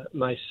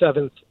my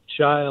seventh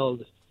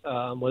child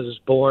was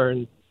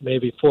born,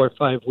 maybe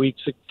 5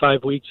 weeks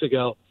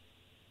ago,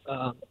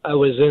 I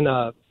was in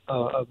a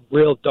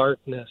real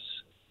darkness,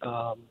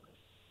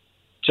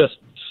 just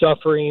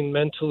suffering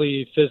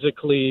mentally,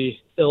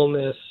 physically,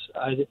 illness.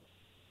 I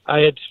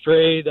had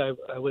strayed.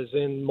 I was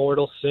in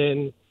mortal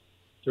sin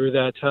through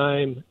that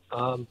time.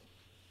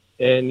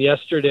 And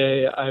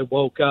yesterday I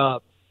woke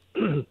up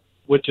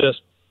with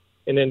just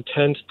an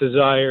intense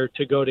desire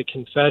to go to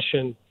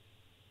confession.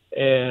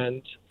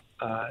 And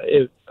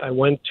I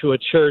went to a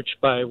church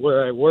by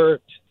where I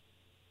worked.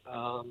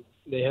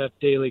 They have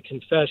daily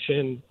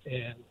confession,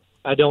 and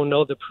I don't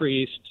know the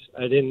priest.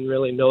 I didn't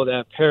really know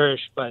that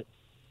parish, but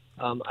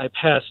I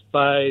passed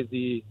by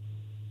the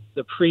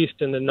priest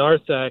in the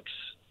narthex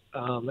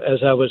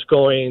as I was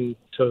going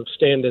to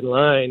stand in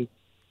line.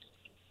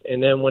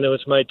 And then when it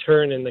was my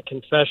turn in the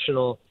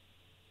confessional,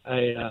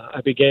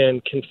 I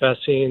began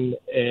confessing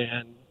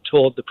and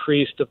told the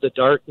priest of the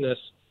darkness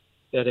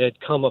that had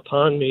come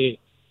upon me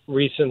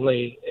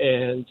recently.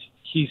 And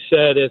he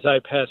said, as I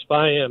passed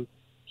by him,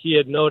 he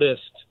had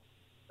noticed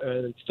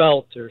and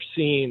felt or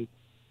seen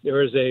there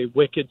was a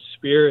wicked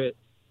spirit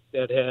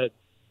that had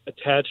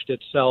attached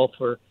itself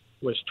or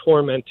was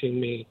tormenting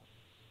me.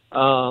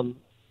 And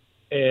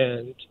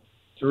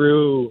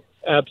through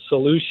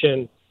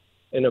absolution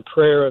and a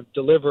prayer of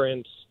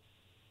deliverance,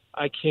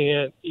 I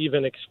can't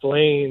even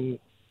explain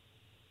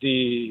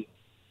the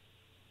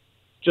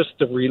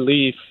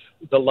relief,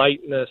 the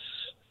lightness,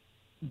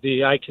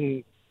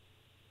 it's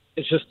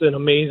just an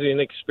amazing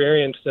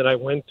experience that I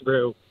went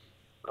through.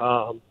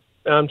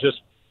 I'm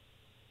just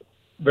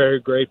very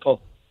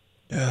grateful.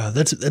 Yeah,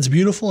 that's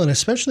beautiful. And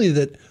especially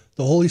that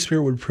the Holy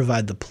Spirit would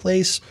provide the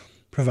place,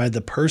 provide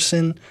the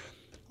person,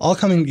 all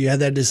coming. You had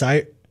that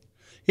desire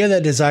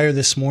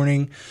this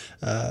morning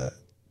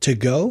to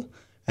go.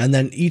 And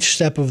then each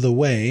step of the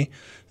way,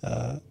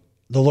 the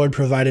Lord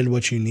provided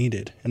what you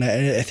needed. And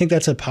I think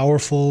that's a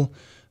powerful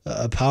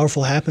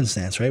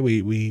happenstance, right?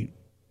 We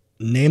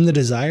name the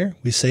desire,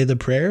 we say the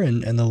prayer,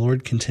 and the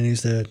Lord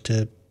continues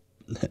to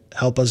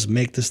help us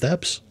make the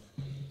steps.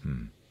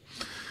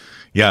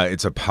 Yeah,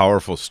 it's a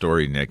powerful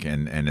story, Nick,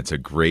 and it's a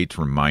great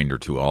reminder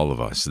to all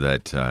of us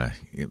that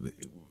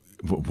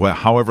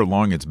however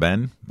long it's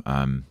been,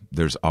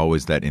 there's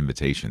always that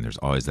invitation. There's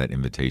always that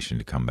invitation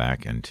to come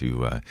back and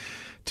to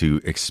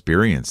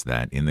experience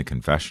that in the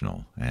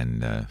confessional,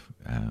 and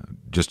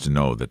just to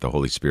know that the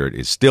Holy Spirit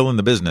is still in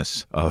the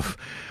business of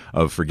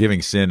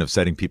forgiving sin, of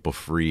setting people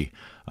free,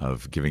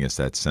 of giving us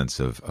that sense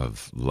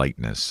of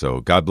lightness.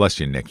 So God bless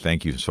you, Nick.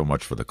 Thank you so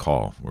much for the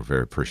call. We're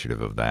very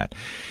appreciative of that.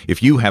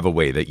 If you have a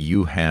way that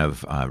you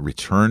have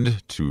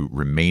returned to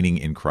remaining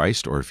in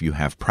Christ, or if you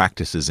have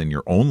practices in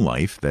your own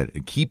life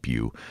that keep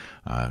you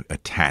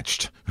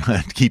attached,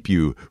 keep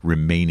you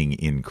remaining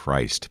in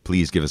Christ,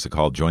 please give us a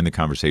call. Join the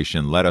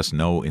conversation. Let us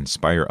know.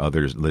 Inspire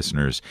others,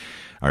 listeners.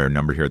 Our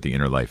number here at The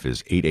Inner Life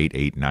is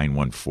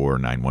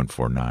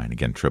 888-914-9149.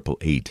 Again,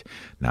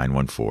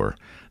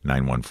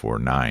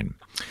 888-914-9149.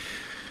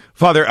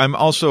 Father, I'm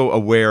also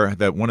aware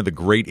that one of the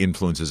great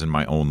influences in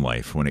my own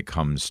life when it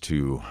comes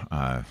to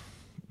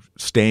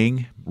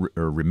staying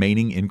or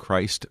remaining in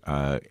Christ,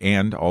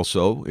 and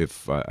also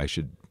if I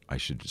should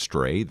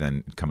stray,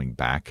 then coming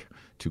back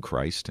to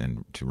Christ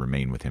and to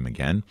remain with Him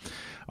again,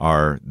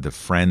 are the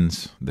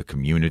friends, the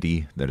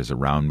community that is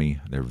around me.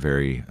 They're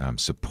very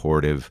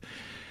supportive.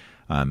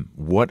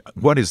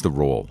 What is the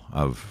role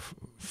of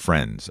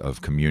friends,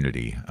 of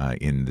community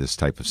in this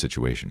type of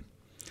situation?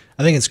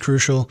 I think it's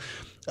crucial.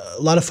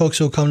 A lot of folks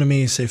will come to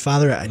me and say,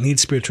 Father, I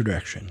need spiritual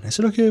direction. I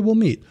said, okay, we'll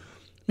meet.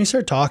 We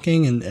start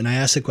talking, and I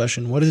ask the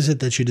question, what is it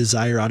that you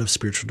desire out of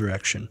spiritual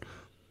direction?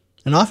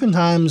 And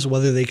oftentimes,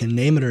 whether they can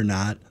name it or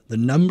not, the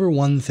number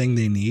one thing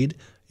they need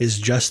is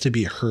just to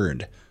be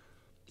heard.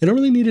 They don't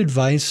really need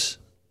advice.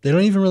 They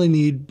don't even really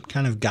need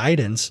kind of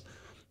guidance.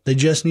 They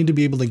just need to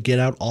be able to get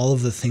out all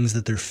of the things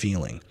that they're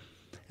feeling.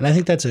 And I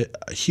think that's a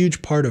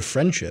huge part of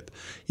friendship.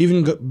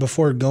 Even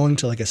before going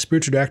to like a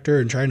spiritual director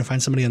and trying to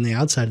find somebody on the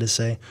outside to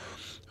say,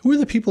 who are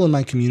the people in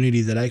my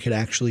community that I could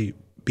actually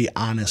be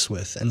honest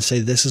with and say,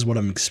 this is what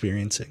I'm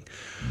experiencing?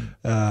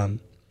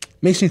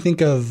 Makes me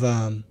think of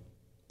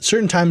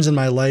certain times in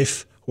my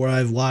life where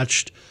I've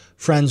watched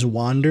friends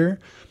wander,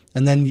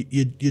 and then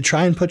you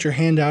try and put your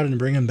hand out and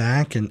bring them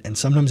back, and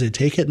sometimes they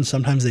take it and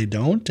sometimes they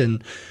don't.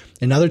 And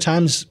other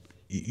times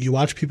you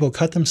watch people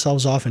cut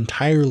themselves off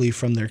entirely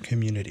from their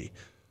community.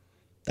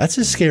 That's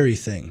a scary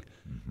thing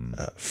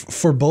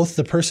for both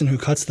the person who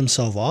cuts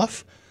themselves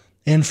off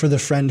and for the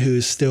friend who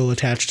is still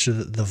attached to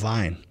the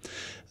vine.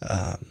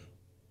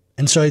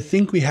 And so I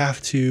think we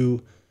have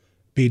to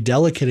be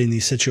delicate in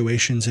these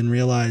situations and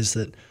realize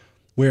that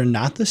we're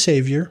not the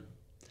Savior.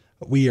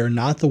 We are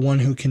not the one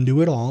who can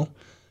do it all.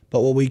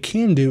 But what we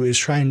can do is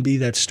try and be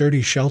that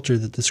sturdy shelter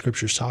that the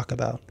Scriptures talk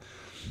about.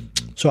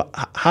 So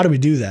how do we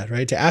do that,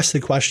 right? To ask the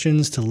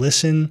questions, to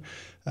listen,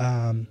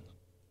 to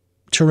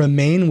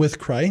remain with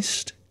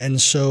Christ.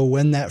 And so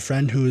when that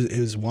friend who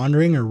is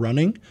wandering or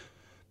running,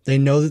 they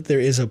know that there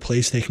is a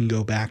place they can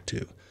go back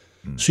to.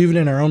 So even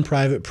in our own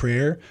private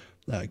prayer,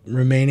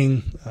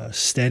 remaining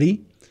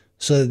steady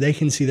so that they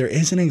can see there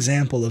is an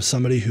example of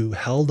somebody who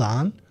held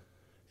on,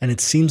 and it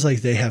seems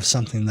like they have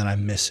something that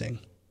I'm missing.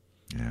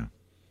 Yeah.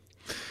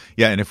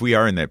 Yeah, and if we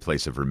are in that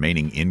place of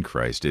remaining in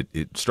Christ,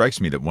 it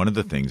strikes me that one of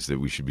the things that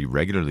we should be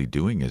regularly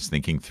doing is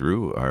thinking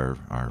through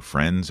our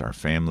friends, our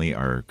family,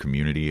 our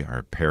community,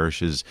 our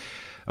parishes,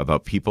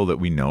 about people that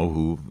we know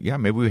who,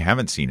 maybe we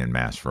haven't seen in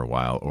Mass for a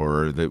while,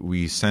 or that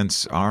we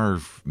sense are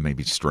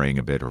maybe straying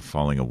a bit or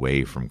falling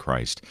away from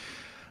Christ.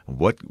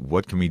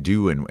 What can we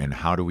do, and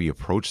how do we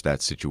approach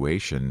that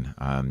situation?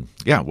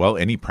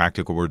 Any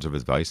practical words of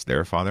advice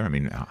there, Father? I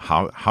mean,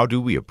 how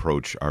do we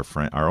approach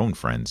our own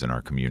friends in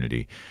our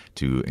community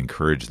to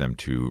encourage them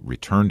to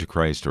return to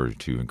Christ or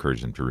to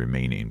encourage them to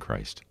remain in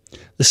Christ?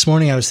 This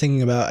morning I was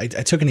thinking about, I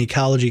took an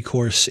ecology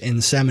course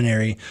in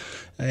seminary,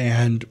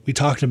 and we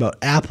talked about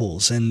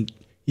apples. And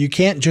you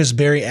can't just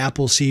bury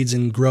apple seeds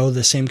and grow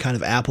the same kind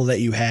of apple that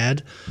you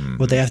had.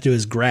 What they have to do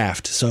is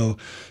graft. So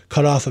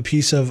cut off a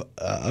piece of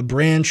a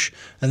branch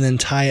and then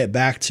tie it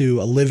back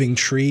to a living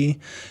tree.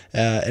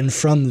 And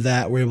from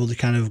that, we're able to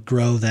kind of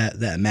grow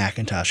that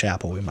Macintosh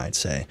apple, we might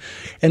say.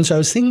 And so I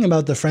was thinking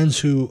about the friends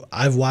who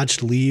I've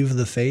watched leave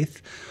the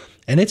faith,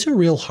 and it's a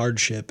real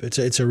hardship.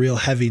 It's a real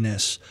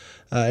heaviness.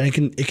 And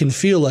it can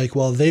feel like,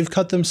 well, they've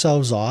cut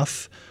themselves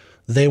off.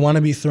 They want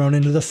to be thrown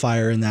into the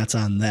fire, and that's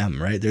on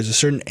them, right? There's a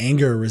certain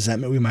anger or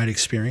resentment we might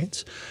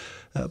experience,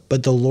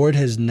 but the Lord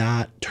has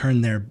not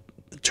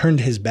turned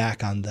his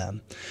back on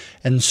them.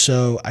 And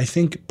so I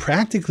think,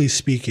 practically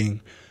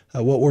speaking,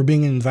 what we're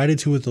being invited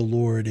to with the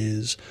Lord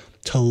is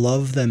to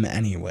love them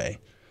anyway.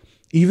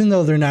 Even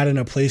though they're not in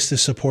a place to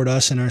support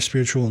us in our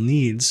spiritual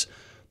needs,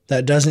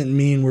 that doesn't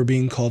mean we're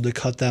being called to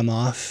cut them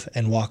off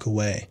and walk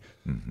away.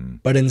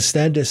 But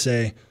instead to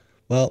say,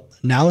 well,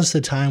 now is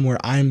the time where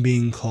I'm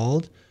being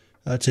called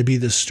to be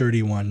the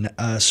sturdy one.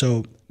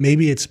 So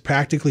maybe it's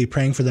practically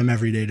praying for them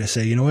every day to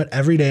say, you know what,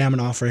 every day I'm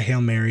going to offer a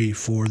Hail Mary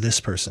for this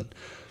person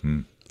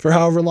for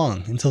however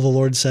long, until the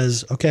Lord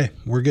says, okay,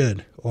 we're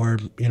good, or,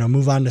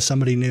 move on to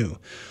somebody new.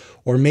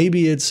 Or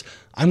maybe it's,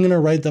 I'm going to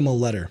write them a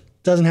letter.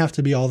 It doesn't have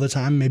to be all the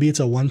time. Maybe it's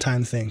a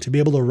one-time thing to be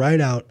able to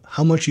write out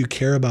how much you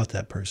care about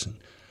that person.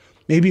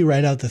 Maybe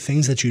write out the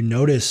things that you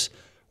notice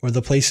or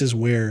the places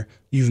where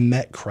you've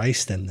met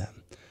Christ in them.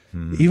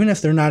 Even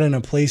if they're not in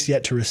a place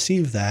yet to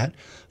receive that,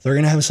 they're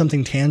going to have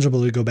something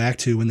tangible to go back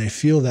to when they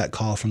feel that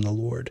call from the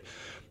Lord.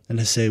 And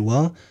to say,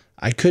 well,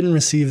 I couldn't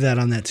receive that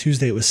on that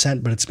Tuesday it was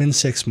sent, but it's been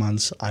 6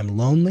 months. I'm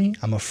lonely,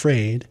 I'm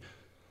afraid,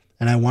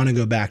 and I want to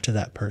go back to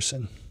that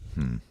person.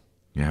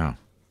 Yeah.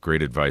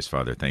 Great advice,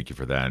 Father. Thank you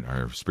for that.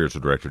 Our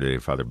spiritual director today,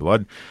 Father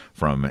Blood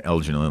from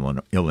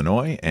Elgin,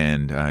 Illinois.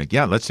 And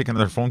let's take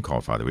another phone call,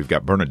 Father. We've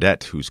got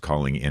Bernadette, who's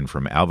calling in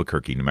from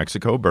Albuquerque, New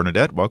Mexico.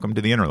 Bernadette, welcome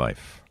to The Inner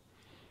Life.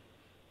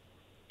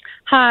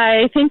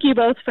 Hi, thank you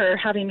both for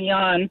having me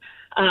on.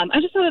 I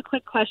just have a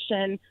quick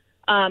question.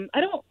 I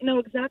don't know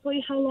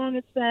exactly how long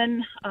it's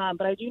been,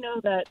 but I do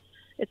know that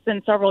it's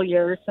been several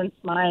years since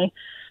my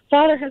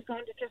father has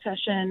gone to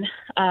confession.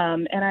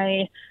 And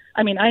I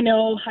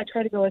know I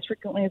try to go as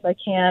frequently as I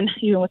can,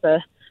 even with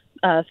a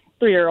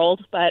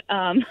 3-year-old. But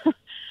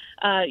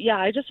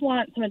I just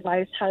want some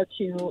advice how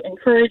to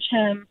encourage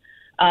him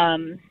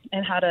and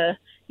how to,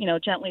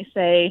 gently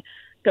say,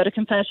 go to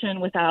confession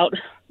without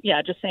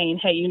just saying,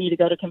 hey, you need to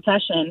go to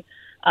confession.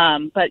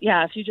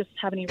 If you just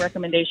have any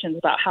recommendations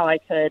about how I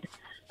could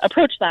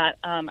approach that,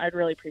 I'd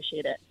really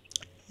appreciate it.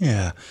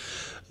 Yeah.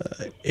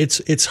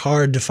 It's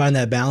hard to find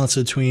that balance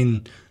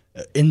between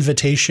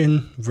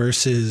invitation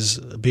versus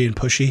being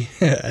pushy.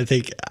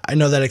 I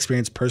know that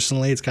experience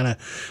personally. It's kind of,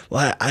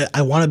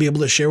 I want to be able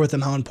to share with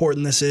them how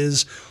important this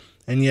is.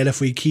 And yet if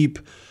we keep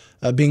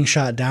being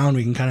shot down,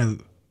 we can kind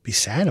of be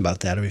sad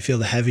about that, or we feel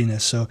the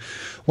heaviness. So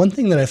one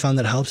thing that I found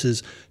that helps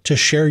is to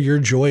share your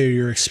joy or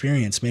your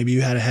experience. Maybe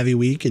you had a heavy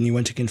week and you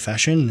went to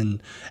confession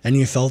and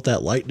you felt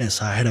that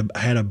lightness. I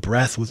had a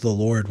breath with the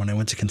Lord when I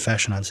went to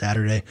confession on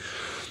Saturday.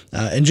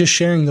 And just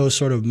sharing those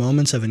sort of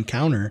moments of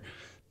encounter,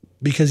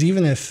 because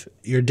even if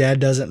your dad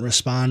doesn't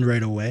respond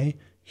right away,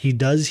 he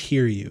does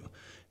hear you.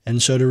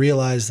 And so to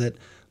realize that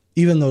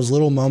even those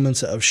little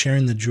moments of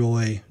sharing the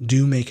joy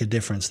do make a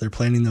difference. They're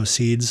planting those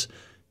seeds,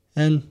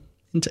 and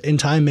in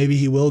time, maybe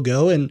he will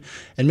go, and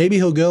maybe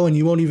he'll go and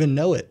you won't even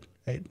know it.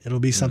 Right? It'll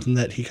be something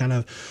that he kind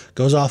of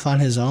goes off on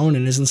his own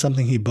and isn't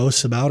something he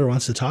boasts about or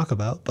wants to talk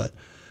about, but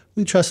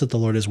we trust that the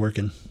Lord is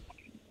working.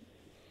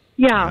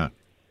 Yeah.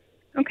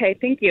 Okay,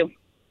 thank you.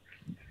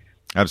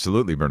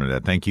 Absolutely,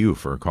 Bernadette. Thank you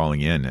for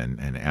calling in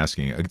and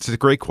asking. It's a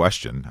great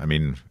question. I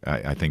mean,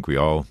 I think we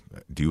all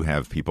do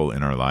have people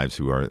in our lives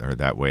who are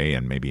that way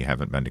and maybe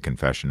haven't been to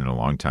confession in a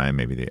long time.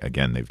 Maybe,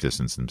 they've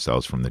distanced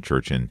themselves from the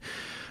church in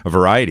a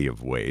variety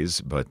of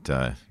ways. But,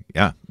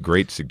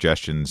 great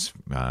suggestions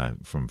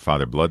from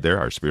Father Blood there,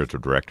 our spiritual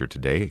director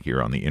today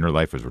here on The Inner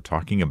Life, as we're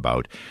talking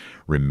about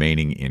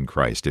remaining in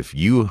Christ. If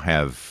you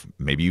have,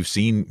 maybe you've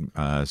seen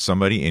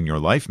somebody in your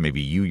life, maybe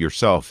you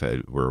yourself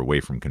were away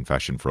from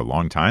confession for a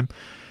long time,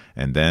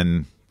 and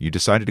then you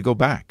decided to go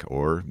back,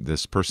 or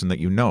this person that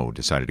you know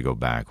decided to go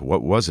back.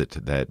 What was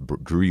it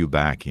that drew you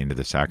back into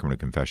the sacrament of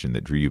confession,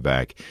 that drew you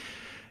back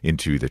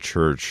into the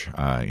church,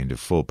 into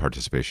full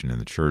participation in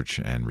the church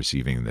and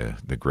receiving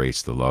the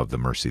grace, the love, the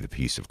mercy, the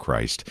peace of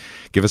Christ?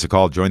 Give us a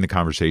call. Join the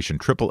conversation,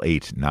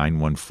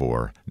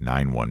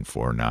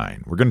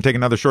 888-914-9149. We're going to take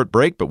another short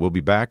break, but we'll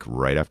be back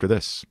right after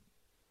this.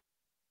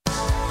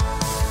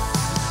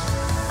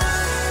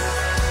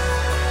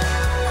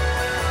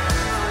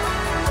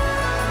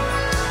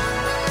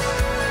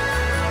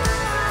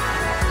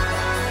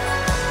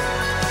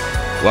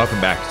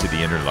 Welcome back to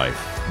The Inner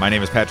Life. My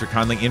name is Patrick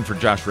Conley, in for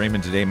Josh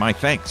Raymond today. My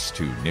thanks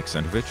to Nick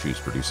Sentovich, who's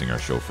producing our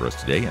show for us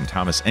today, and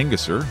Thomas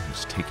Engesser,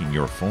 who's taking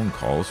your phone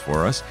calls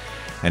for us.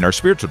 And our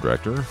spiritual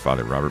director,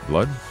 Father Robert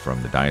Blood,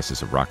 from the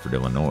Diocese of Rockford,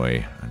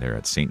 Illinois, there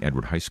at St.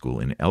 Edward High School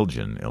in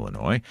Elgin,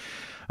 Illinois.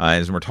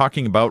 As we're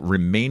talking about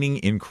remaining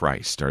in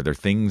Christ, are there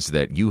things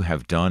that you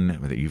have done,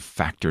 that you've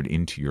factored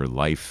into your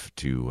life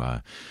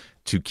to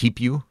keep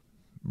you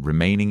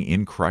remaining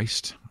in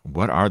Christ?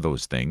 What are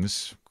those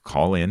things?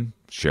 Call in,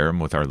 share them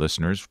with our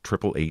listeners,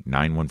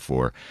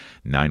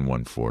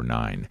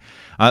 888-914-9149.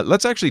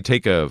 Let's actually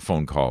take a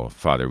phone call,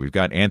 Father. We've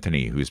got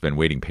Anthony, who's been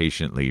waiting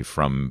patiently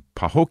from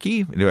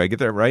Pahokee. Did I get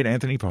that right,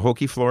 Anthony?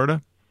 Pahokee,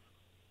 Florida?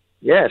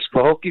 Yes,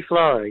 Pahokee,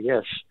 Florida,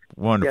 yes.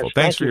 Wonderful. Yes,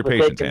 Thanks for your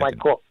patience, taking Anthony.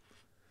 my call.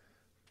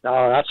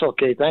 No, that's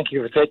okay. Thank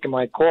you for taking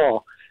my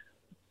call.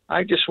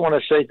 I just want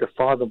to say to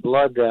Father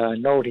Blood, I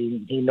know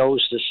he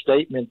knows the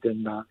statement,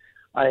 and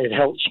it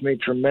helps me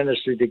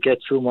tremendously to get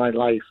through my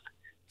life.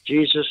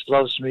 Jesus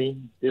loves me,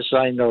 this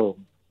I know.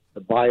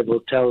 The Bible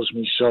tells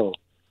me so.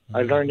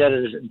 I learned that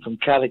from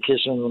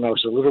catechism when I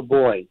was a little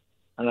boy,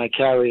 and I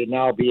carry it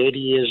now. I'll be 80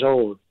 years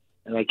old,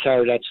 and I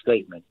carry that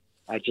statement.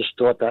 I just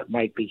thought that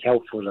might be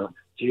helpful to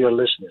your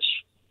listeners.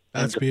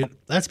 That's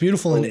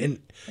beautiful,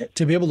 and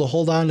to be able to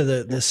hold on to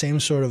the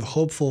same sort of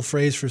hopeful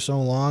phrase for so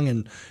long,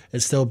 and it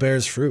still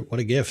bears fruit. What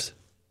a gift!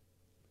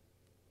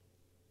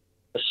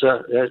 Yes,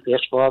 sir. Yes,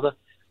 Father.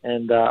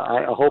 And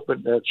I hope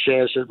it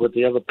shares it with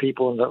the other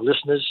people and the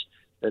listeners,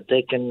 that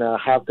they can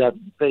have that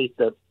faith.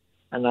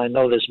 And I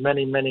know there's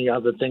many, many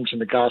other things in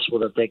the gospel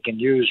that they can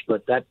use,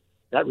 but that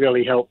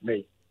really helped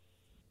me.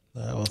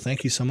 Well,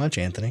 thank you so much,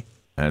 Anthony.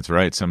 That's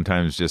right.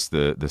 Sometimes just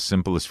the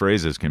simplest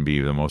phrases can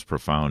be the most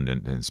profound,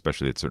 and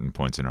especially at certain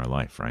points in our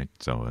life, right?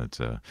 So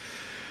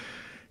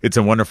it's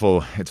a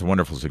wonderful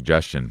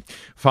suggestion,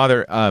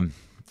 Father.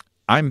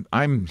 I'm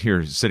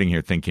sitting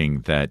here thinking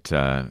that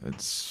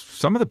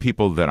some of the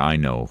people that I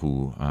know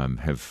who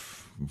have,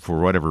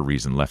 for whatever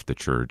reason, left the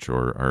church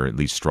or are at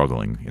least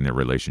struggling in their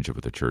relationship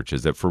with the church,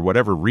 is that for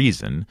whatever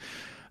reason,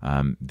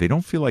 they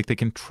don't feel like they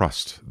can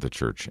trust the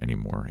church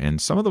anymore.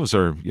 And some of those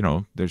are,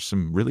 there's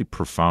some really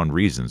profound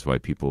reasons why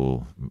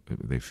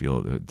they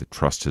feel the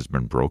trust has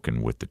been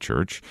broken with the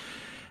church.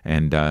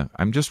 And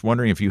I'm just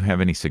wondering if you have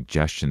any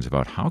suggestions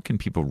about how can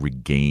people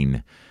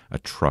regain a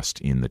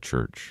trust in the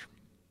church?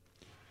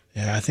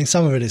 Yeah, I think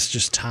some of it is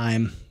just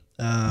time.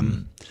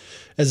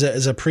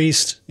 As a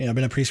priest, I've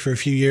been a priest for a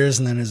few years,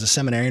 and then as a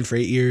seminarian for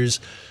 8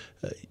 years,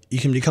 you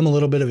can become a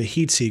little bit of a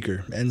heat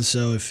seeker. And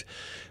so if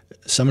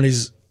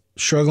somebody's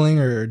struggling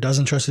or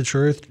doesn't trust the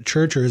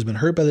church or has been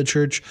hurt by the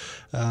church,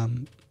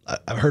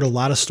 I've heard a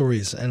lot of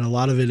stories, and a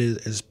lot of it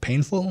is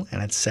painful,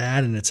 and it's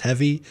sad, and it's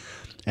heavy.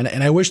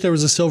 And I wish there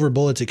was a silver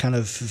bullet to kind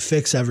of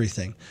fix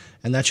everything,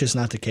 and that's just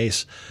not the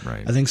case.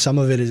 Right. I think some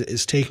of it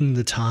is taking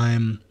the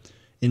time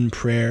in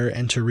prayer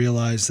and to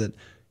realize that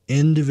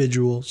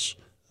individuals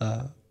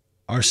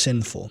are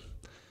sinful.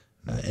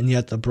 And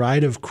yet the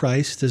bride of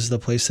Christ is the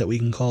place that we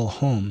can call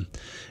home.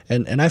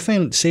 And I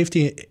find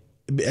safety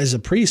as a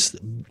priest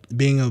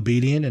being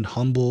obedient and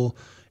humble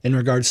in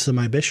regards to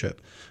my bishop.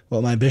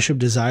 What my bishop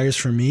desires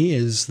for me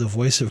is the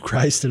voice of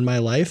Christ in my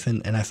life,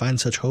 and I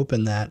find such hope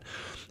in that.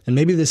 And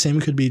maybe the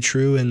same could be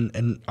true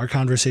in our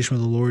conversation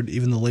with the Lord,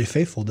 even the lay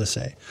faithful, to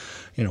say,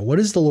 what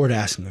is the Lord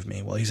asking of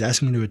me? Well, he's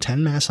asking me to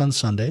attend Mass on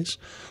Sundays.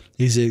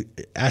 He's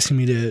asking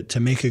me to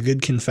make a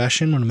good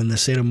confession when I'm in the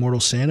state of mortal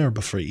sin or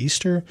before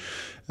Easter.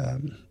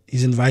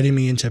 He's inviting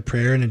me into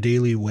prayer in a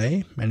daily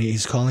way, and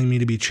he's calling me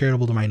to be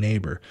charitable to my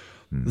neighbor.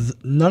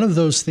 None of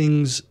those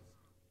things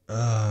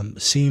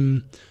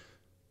seem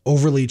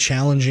overly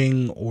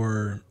challenging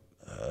or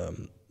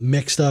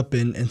mixed up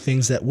in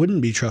things that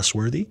wouldn't be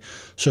trustworthy.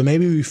 So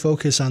maybe we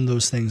focus on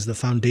those things, the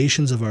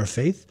foundations of our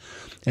faith,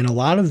 and a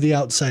lot of the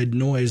outside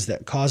noise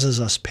that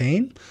causes us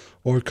pain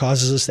or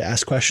causes us to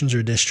ask questions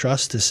or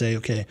distrust, to say,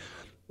 okay,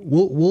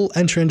 we'll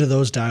enter into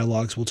those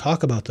dialogues, we'll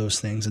talk about those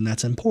things, and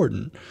that's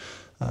important.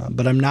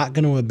 But I'm not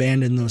going to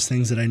abandon those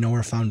things that I know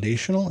are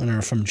foundational and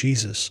are from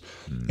Jesus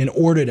in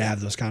order to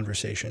have those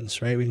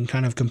conversations, right? We can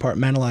kind of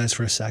compartmentalize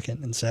for a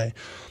second and say,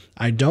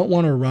 I don't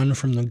want to run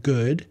from the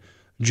good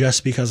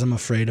just because I'm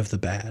afraid of the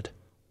bad.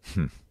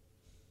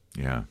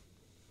 Yeah.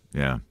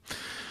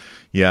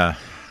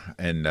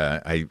 And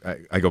I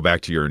go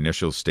back to your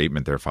initial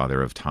statement there,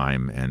 Father, of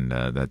time, and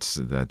that's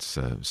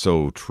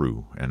so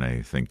true. And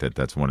I think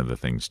that's one of the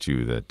things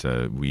too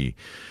that we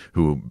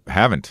who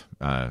haven't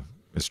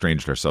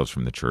estranged ourselves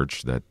from the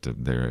church, that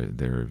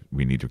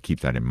we need to keep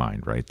that in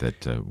mind, right?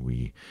 That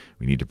we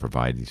need to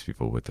provide these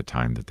people with the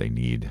time that they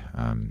need,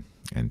 and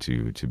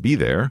to be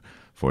there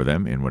for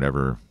them in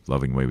whatever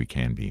loving way we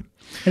can be.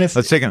 And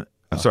let's take a.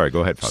 I'm sorry.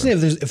 Go ahead, Father.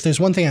 If there's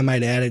one thing I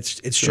might add,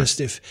 it's sure.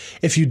 Just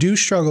if you do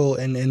struggle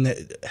and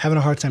having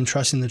a hard time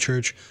trusting the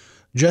church,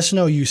 just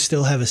know you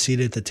still have a seat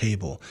at the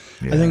table.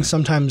 Yeah. I think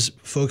sometimes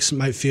folks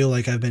might feel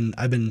like I've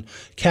been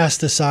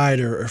cast aside,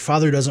 or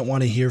Father doesn't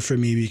want to hear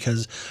from me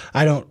because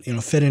I don't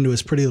fit into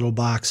his pretty little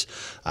box.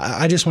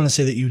 I just want to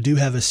say that you do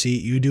have a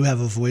seat, you do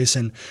have a voice,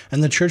 and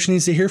the church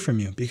needs to hear from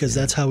you, because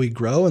that's how we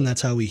grow and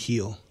that's how we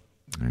heal.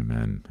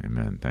 Amen.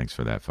 Thanks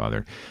for that,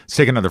 Father. Let's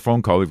take another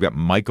phone call. We've got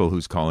Michael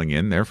who's calling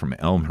in there from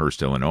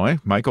Elmhurst, Illinois.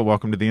 Michael,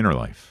 welcome to The Inner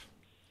Life.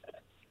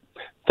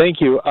 Thank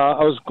you.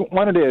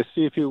 Wanted to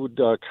see if you would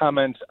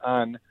comment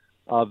on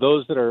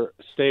those that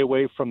stay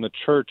away from the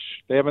church.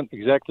 They haven't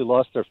exactly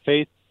lost their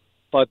faith,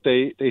 but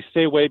they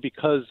stay away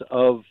because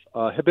of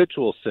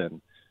habitual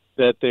sin.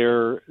 That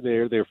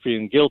they're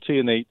feeling guilty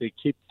and they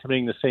keep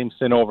committing the same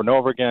sin over and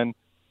over again,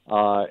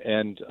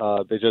 and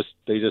they just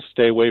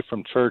stay away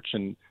from church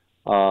and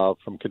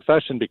from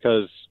confession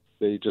because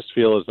they just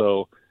feel as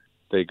though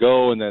they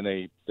go and then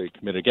they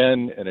commit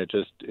again, and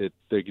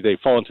they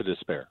fall into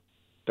despair.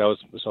 So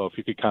if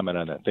you could comment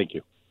on that, thank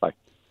you. Bye.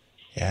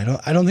 Yeah,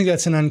 I don't think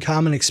that's an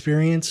uncommon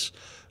experience.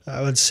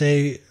 I would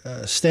say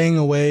staying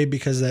away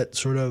because that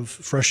sort of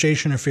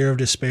frustration or fear of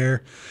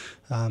despair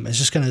is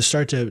just going to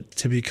start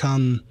to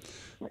become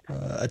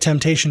a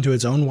temptation to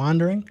its own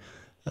wandering.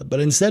 But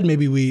instead,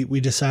 maybe we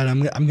decide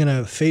I'm going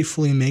to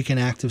faithfully make an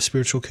act of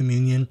spiritual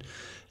communion,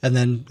 and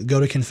then go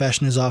to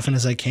confession as often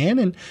as I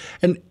can.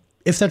 And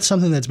if that's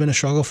something that's been a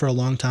struggle for a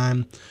long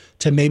time,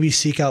 to maybe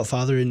seek out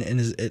Father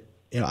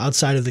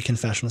outside of the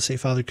confessional, say,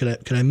 Father,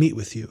 could I meet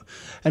with you,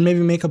 and maybe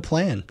make a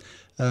plan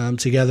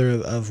together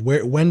of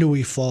when do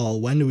we fall,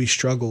 when do we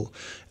struggle,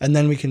 and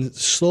then we can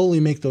slowly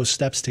make those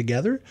steps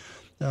together.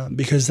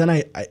 Because then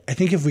I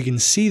think if we can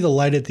see the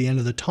light at the end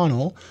of the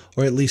tunnel,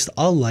 or at least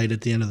a light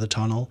at the end of the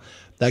tunnel,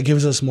 that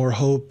gives us more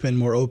hope and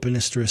more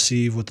openness to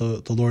receive what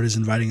the Lord is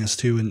inviting us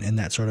to in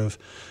that sort of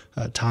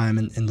time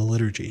in the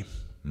liturgy.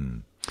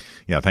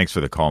 Yeah, thanks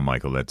for the call,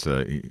 Michael.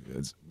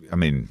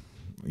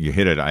 You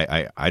hit it.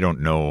 I don't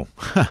know.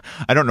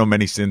 I don't know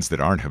many sins that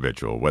aren't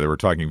habitual, whether we're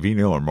talking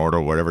venial or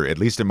mortal, whatever. At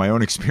least in my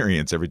own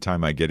experience, every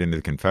time I get into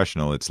the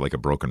confessional, it's like a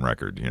broken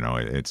record.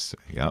 There's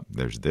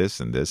this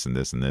and this and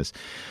this and this.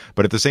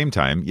 But at the same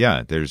time,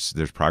 there's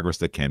progress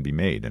that can be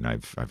made, and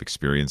I've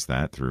experienced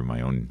that through my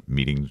own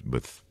meetings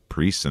with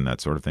priests and that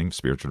sort of thing,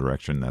 spiritual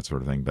direction, that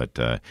sort of thing.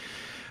 But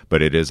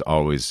it is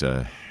always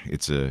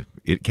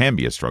it can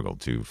be a struggle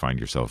to find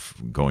yourself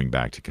going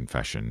back to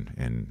confession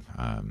and.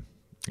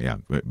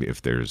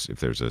 If there's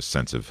a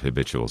sense of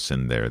habitual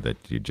sin there that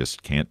you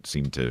just can't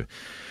seem to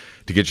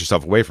get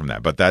yourself away from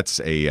that. But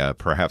that's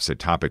perhaps a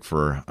topic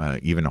for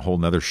even a whole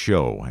nother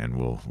show, and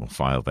we'll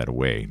file that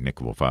away.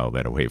 Nick will file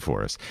that away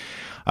for us.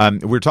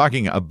 We're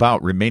talking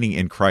about remaining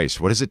in Christ.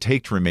 What does it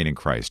take to remain in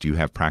Christ? Do you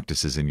have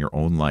practices in your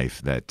own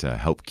life that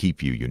help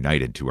keep you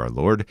united to our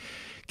Lord?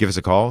 Give us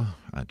a call.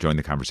 Join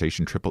the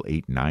conversation,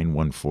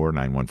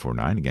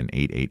 888-914-9149. Again,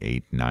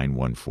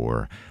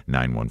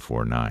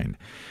 888-914-9149.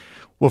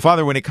 Well,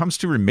 Father, when it comes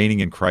to remaining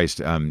in Christ,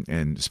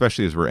 and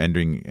especially as we're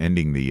ending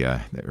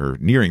or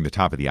nearing the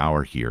top of the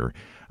hour here,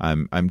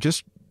 I'm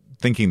just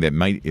thinking that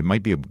it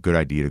might be a good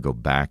idea to go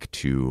back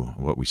to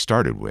what we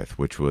started with,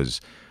 which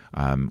was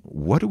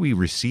what do we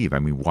receive? I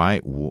mean,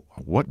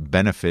 what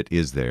benefit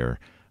is there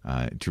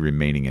to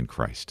remaining in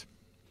Christ?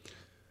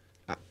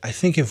 I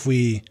think if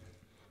we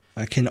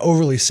can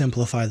overly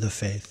simplify the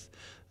faith,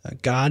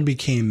 God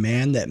became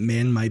man that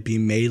man might be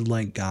made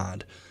like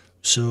God.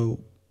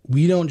 So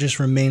we don't just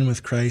remain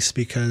with Christ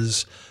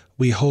because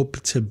we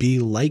hope to be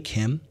like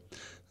him.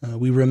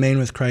 We remain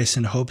with Christ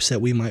in hopes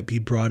that we might be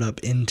brought up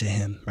into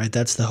him, right?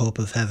 That's the hope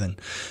of heaven.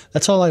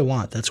 That's all I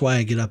want. That's why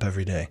I get up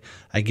every day.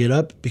 I get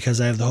up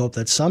because I have the hope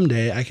that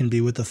someday I can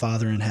be with the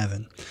Father in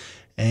heaven.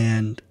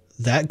 And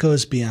that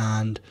goes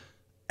beyond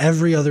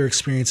every other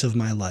experience of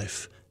my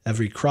life.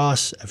 Every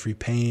cross, every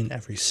pain,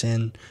 every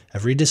sin,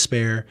 every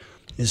despair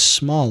is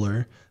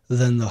smaller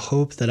than the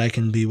hope that I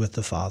can be with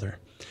the Father.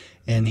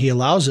 And he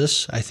allows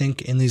us, I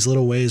think, in these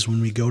little ways when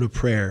we go to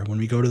prayer, when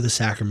we go to the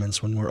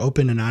sacraments, when we're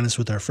open and honest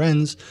with our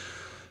friends,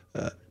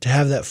 to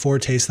have that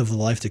foretaste of the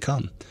life to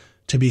come,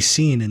 to be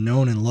seen and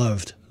known and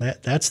loved.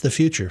 That's the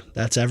future.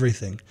 That's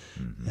everything.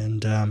 Mm-hmm.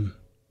 And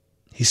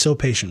he's so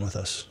patient with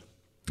us.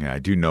 Yeah, I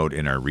do note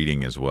in our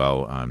reading as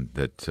well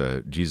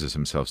that Jesus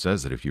himself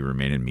says that if you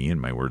remain in me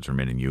and my words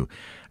remain in you,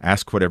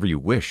 ask whatever you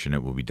wish and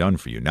it will be done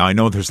for you. Now, I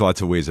know there's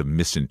lots of ways of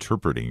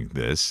misinterpreting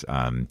this,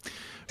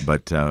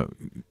 but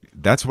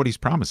that's what he's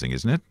promising,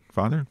 isn't it,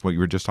 Father? What you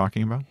were just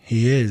talking about?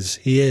 He is.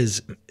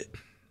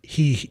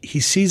 He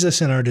sees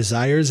us in our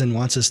desires and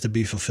wants us to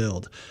be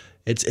fulfilled.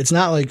 It's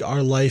not like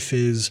our life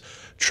is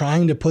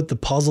trying to put the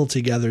puzzle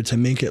together to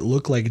make it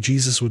look like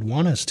Jesus would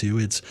want us to.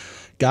 It's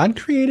God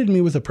created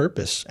me with a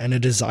purpose and a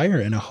desire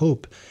and a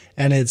hope,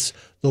 and it's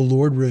the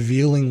Lord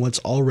revealing what's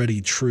already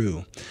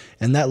true.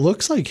 And that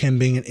looks like him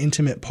being an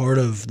intimate part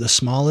of the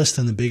smallest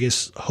and the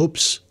biggest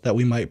hopes that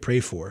we might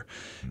pray for.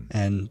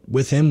 And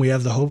with him, we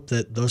have the hope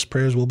that those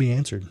prayers will be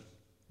answered.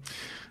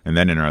 And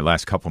then in our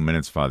last couple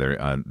minutes, Father,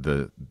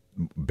 the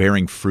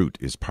bearing fruit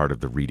is part of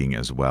the reading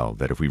as well,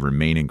 that if we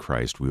remain in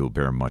Christ, we will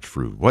bear much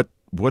fruit.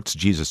 What's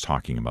Jesus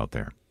talking about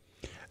there?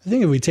 I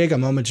think if we take a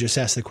moment to just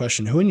ask the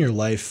question, who in your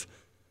life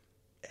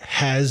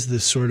has the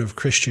sort of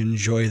Christian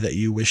joy that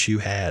you wish you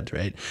had,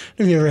 right?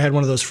 Have you ever had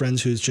one of those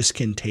friends who's just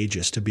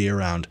contagious to be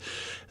around?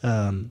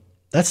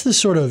 That's the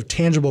sort of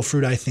tangible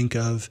fruit I think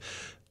of.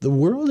 The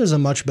world is a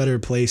much better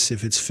place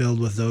if it's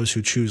filled with those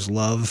who choose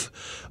love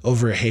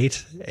over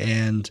hate.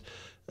 And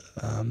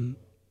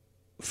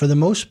for the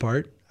most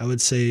part, I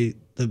would say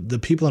the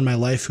people in my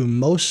life who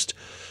most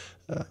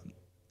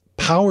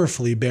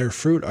powerfully bear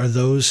fruit are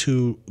those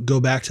who go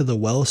back to the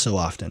well so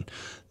often.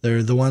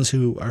 They're the ones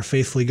who are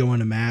faithfully going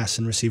to Mass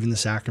and receiving the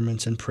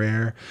sacraments and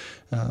prayer.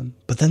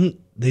 But then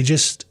they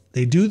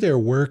do their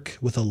work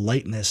with a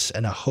lightness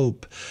and a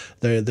hope.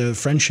 The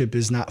friendship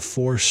is not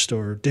forced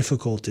or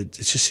difficult. It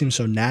just seems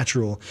so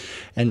natural.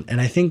 And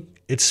I think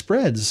it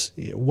spreads.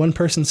 One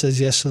person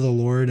says yes to the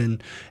Lord,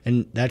 and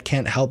that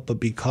can't help but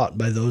be caught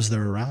by those that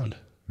are around.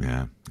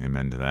 Yeah,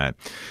 amen to that.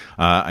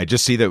 I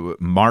just see that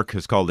Mark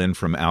has called in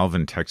from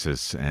Alvin,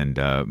 Texas, and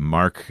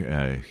Mark,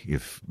 I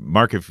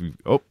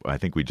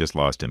think we just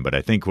lost him, but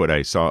I think what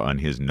I saw on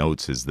his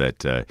notes is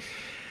that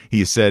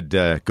he said,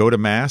 go to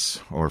Mass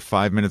or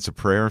 5 minutes of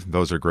prayer.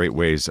 Those are great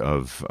ways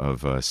of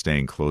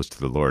staying close to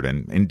the Lord.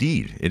 And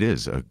indeed, it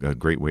is a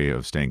great way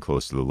of staying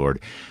close to the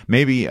Lord.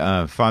 Maybe,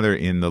 Father,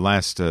 in the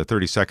last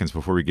 30 seconds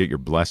before we get your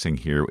blessing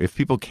here, if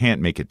people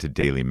can't make it to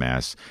daily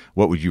Mass,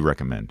 what would you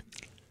recommend?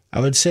 I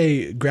would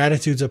say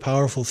gratitude's a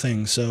powerful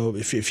thing. So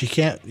if you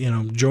can't,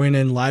 join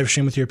in live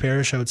stream with your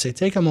parish, I would say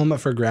take a moment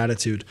for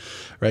gratitude,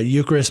 right?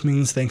 Eucharist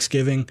means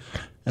thanksgiving,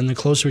 and the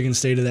closer we can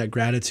stay to that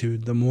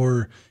gratitude, the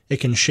more it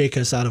can shake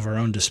us out of our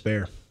own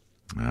despair.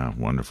 Ah,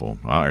 wonderful.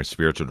 Our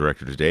spiritual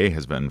director today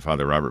has been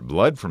Father Robert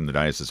Blood from the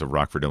Diocese of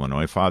Rockford,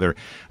 Illinois. Father,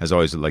 as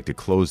always, I'd like to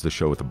close the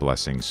show with a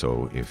blessing,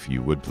 so if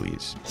you would,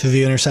 please. Through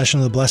the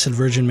intercession of the Blessed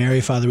Virgin Mary,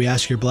 Father, we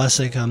ask your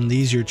blessing on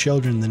these, your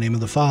children, in the name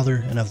of the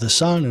Father, and of the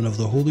Son, and of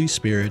the Holy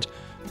Spirit.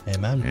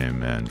 Amen.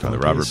 Amen. Father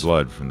Robert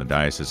Blood from the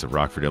Diocese of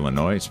Rockford,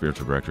 Illinois,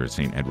 spiritual director at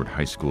St. Edward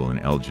High School in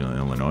Elgin,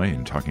 Illinois,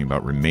 and talking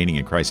about remaining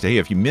in Christ. Hey,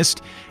 if you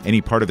missed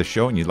any part of the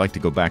show and you'd like to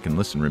go back and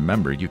listen,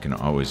 remember, you can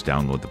always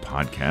download the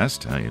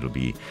podcast. It'll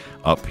be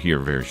up here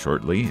very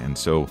shortly. And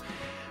so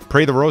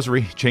pray the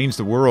Rosary, change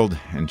the world,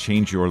 and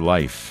change your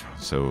life.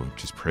 So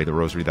just pray the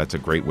Rosary. That's a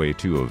great way,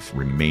 too, of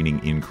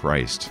remaining in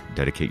Christ.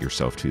 Dedicate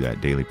yourself to that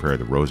daily prayer of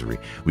the Rosary.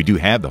 We do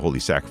have the Holy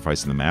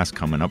Sacrifice and the Mass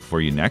coming up for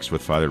you next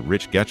with Father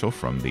Rich Getchell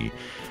from the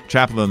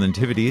Chapel of the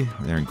Nativity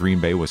there in Green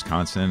Bay,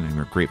 Wisconsin. And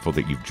we're grateful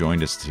that you've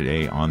joined us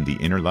today on The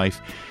Inner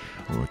Life.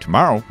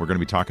 Tomorrow, we're going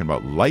to be talking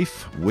about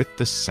life with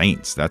the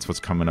saints. That's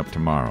what's coming up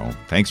tomorrow.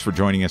 Thanks for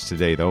joining us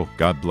today, though.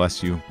 God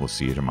bless you. We'll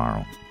see you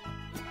tomorrow.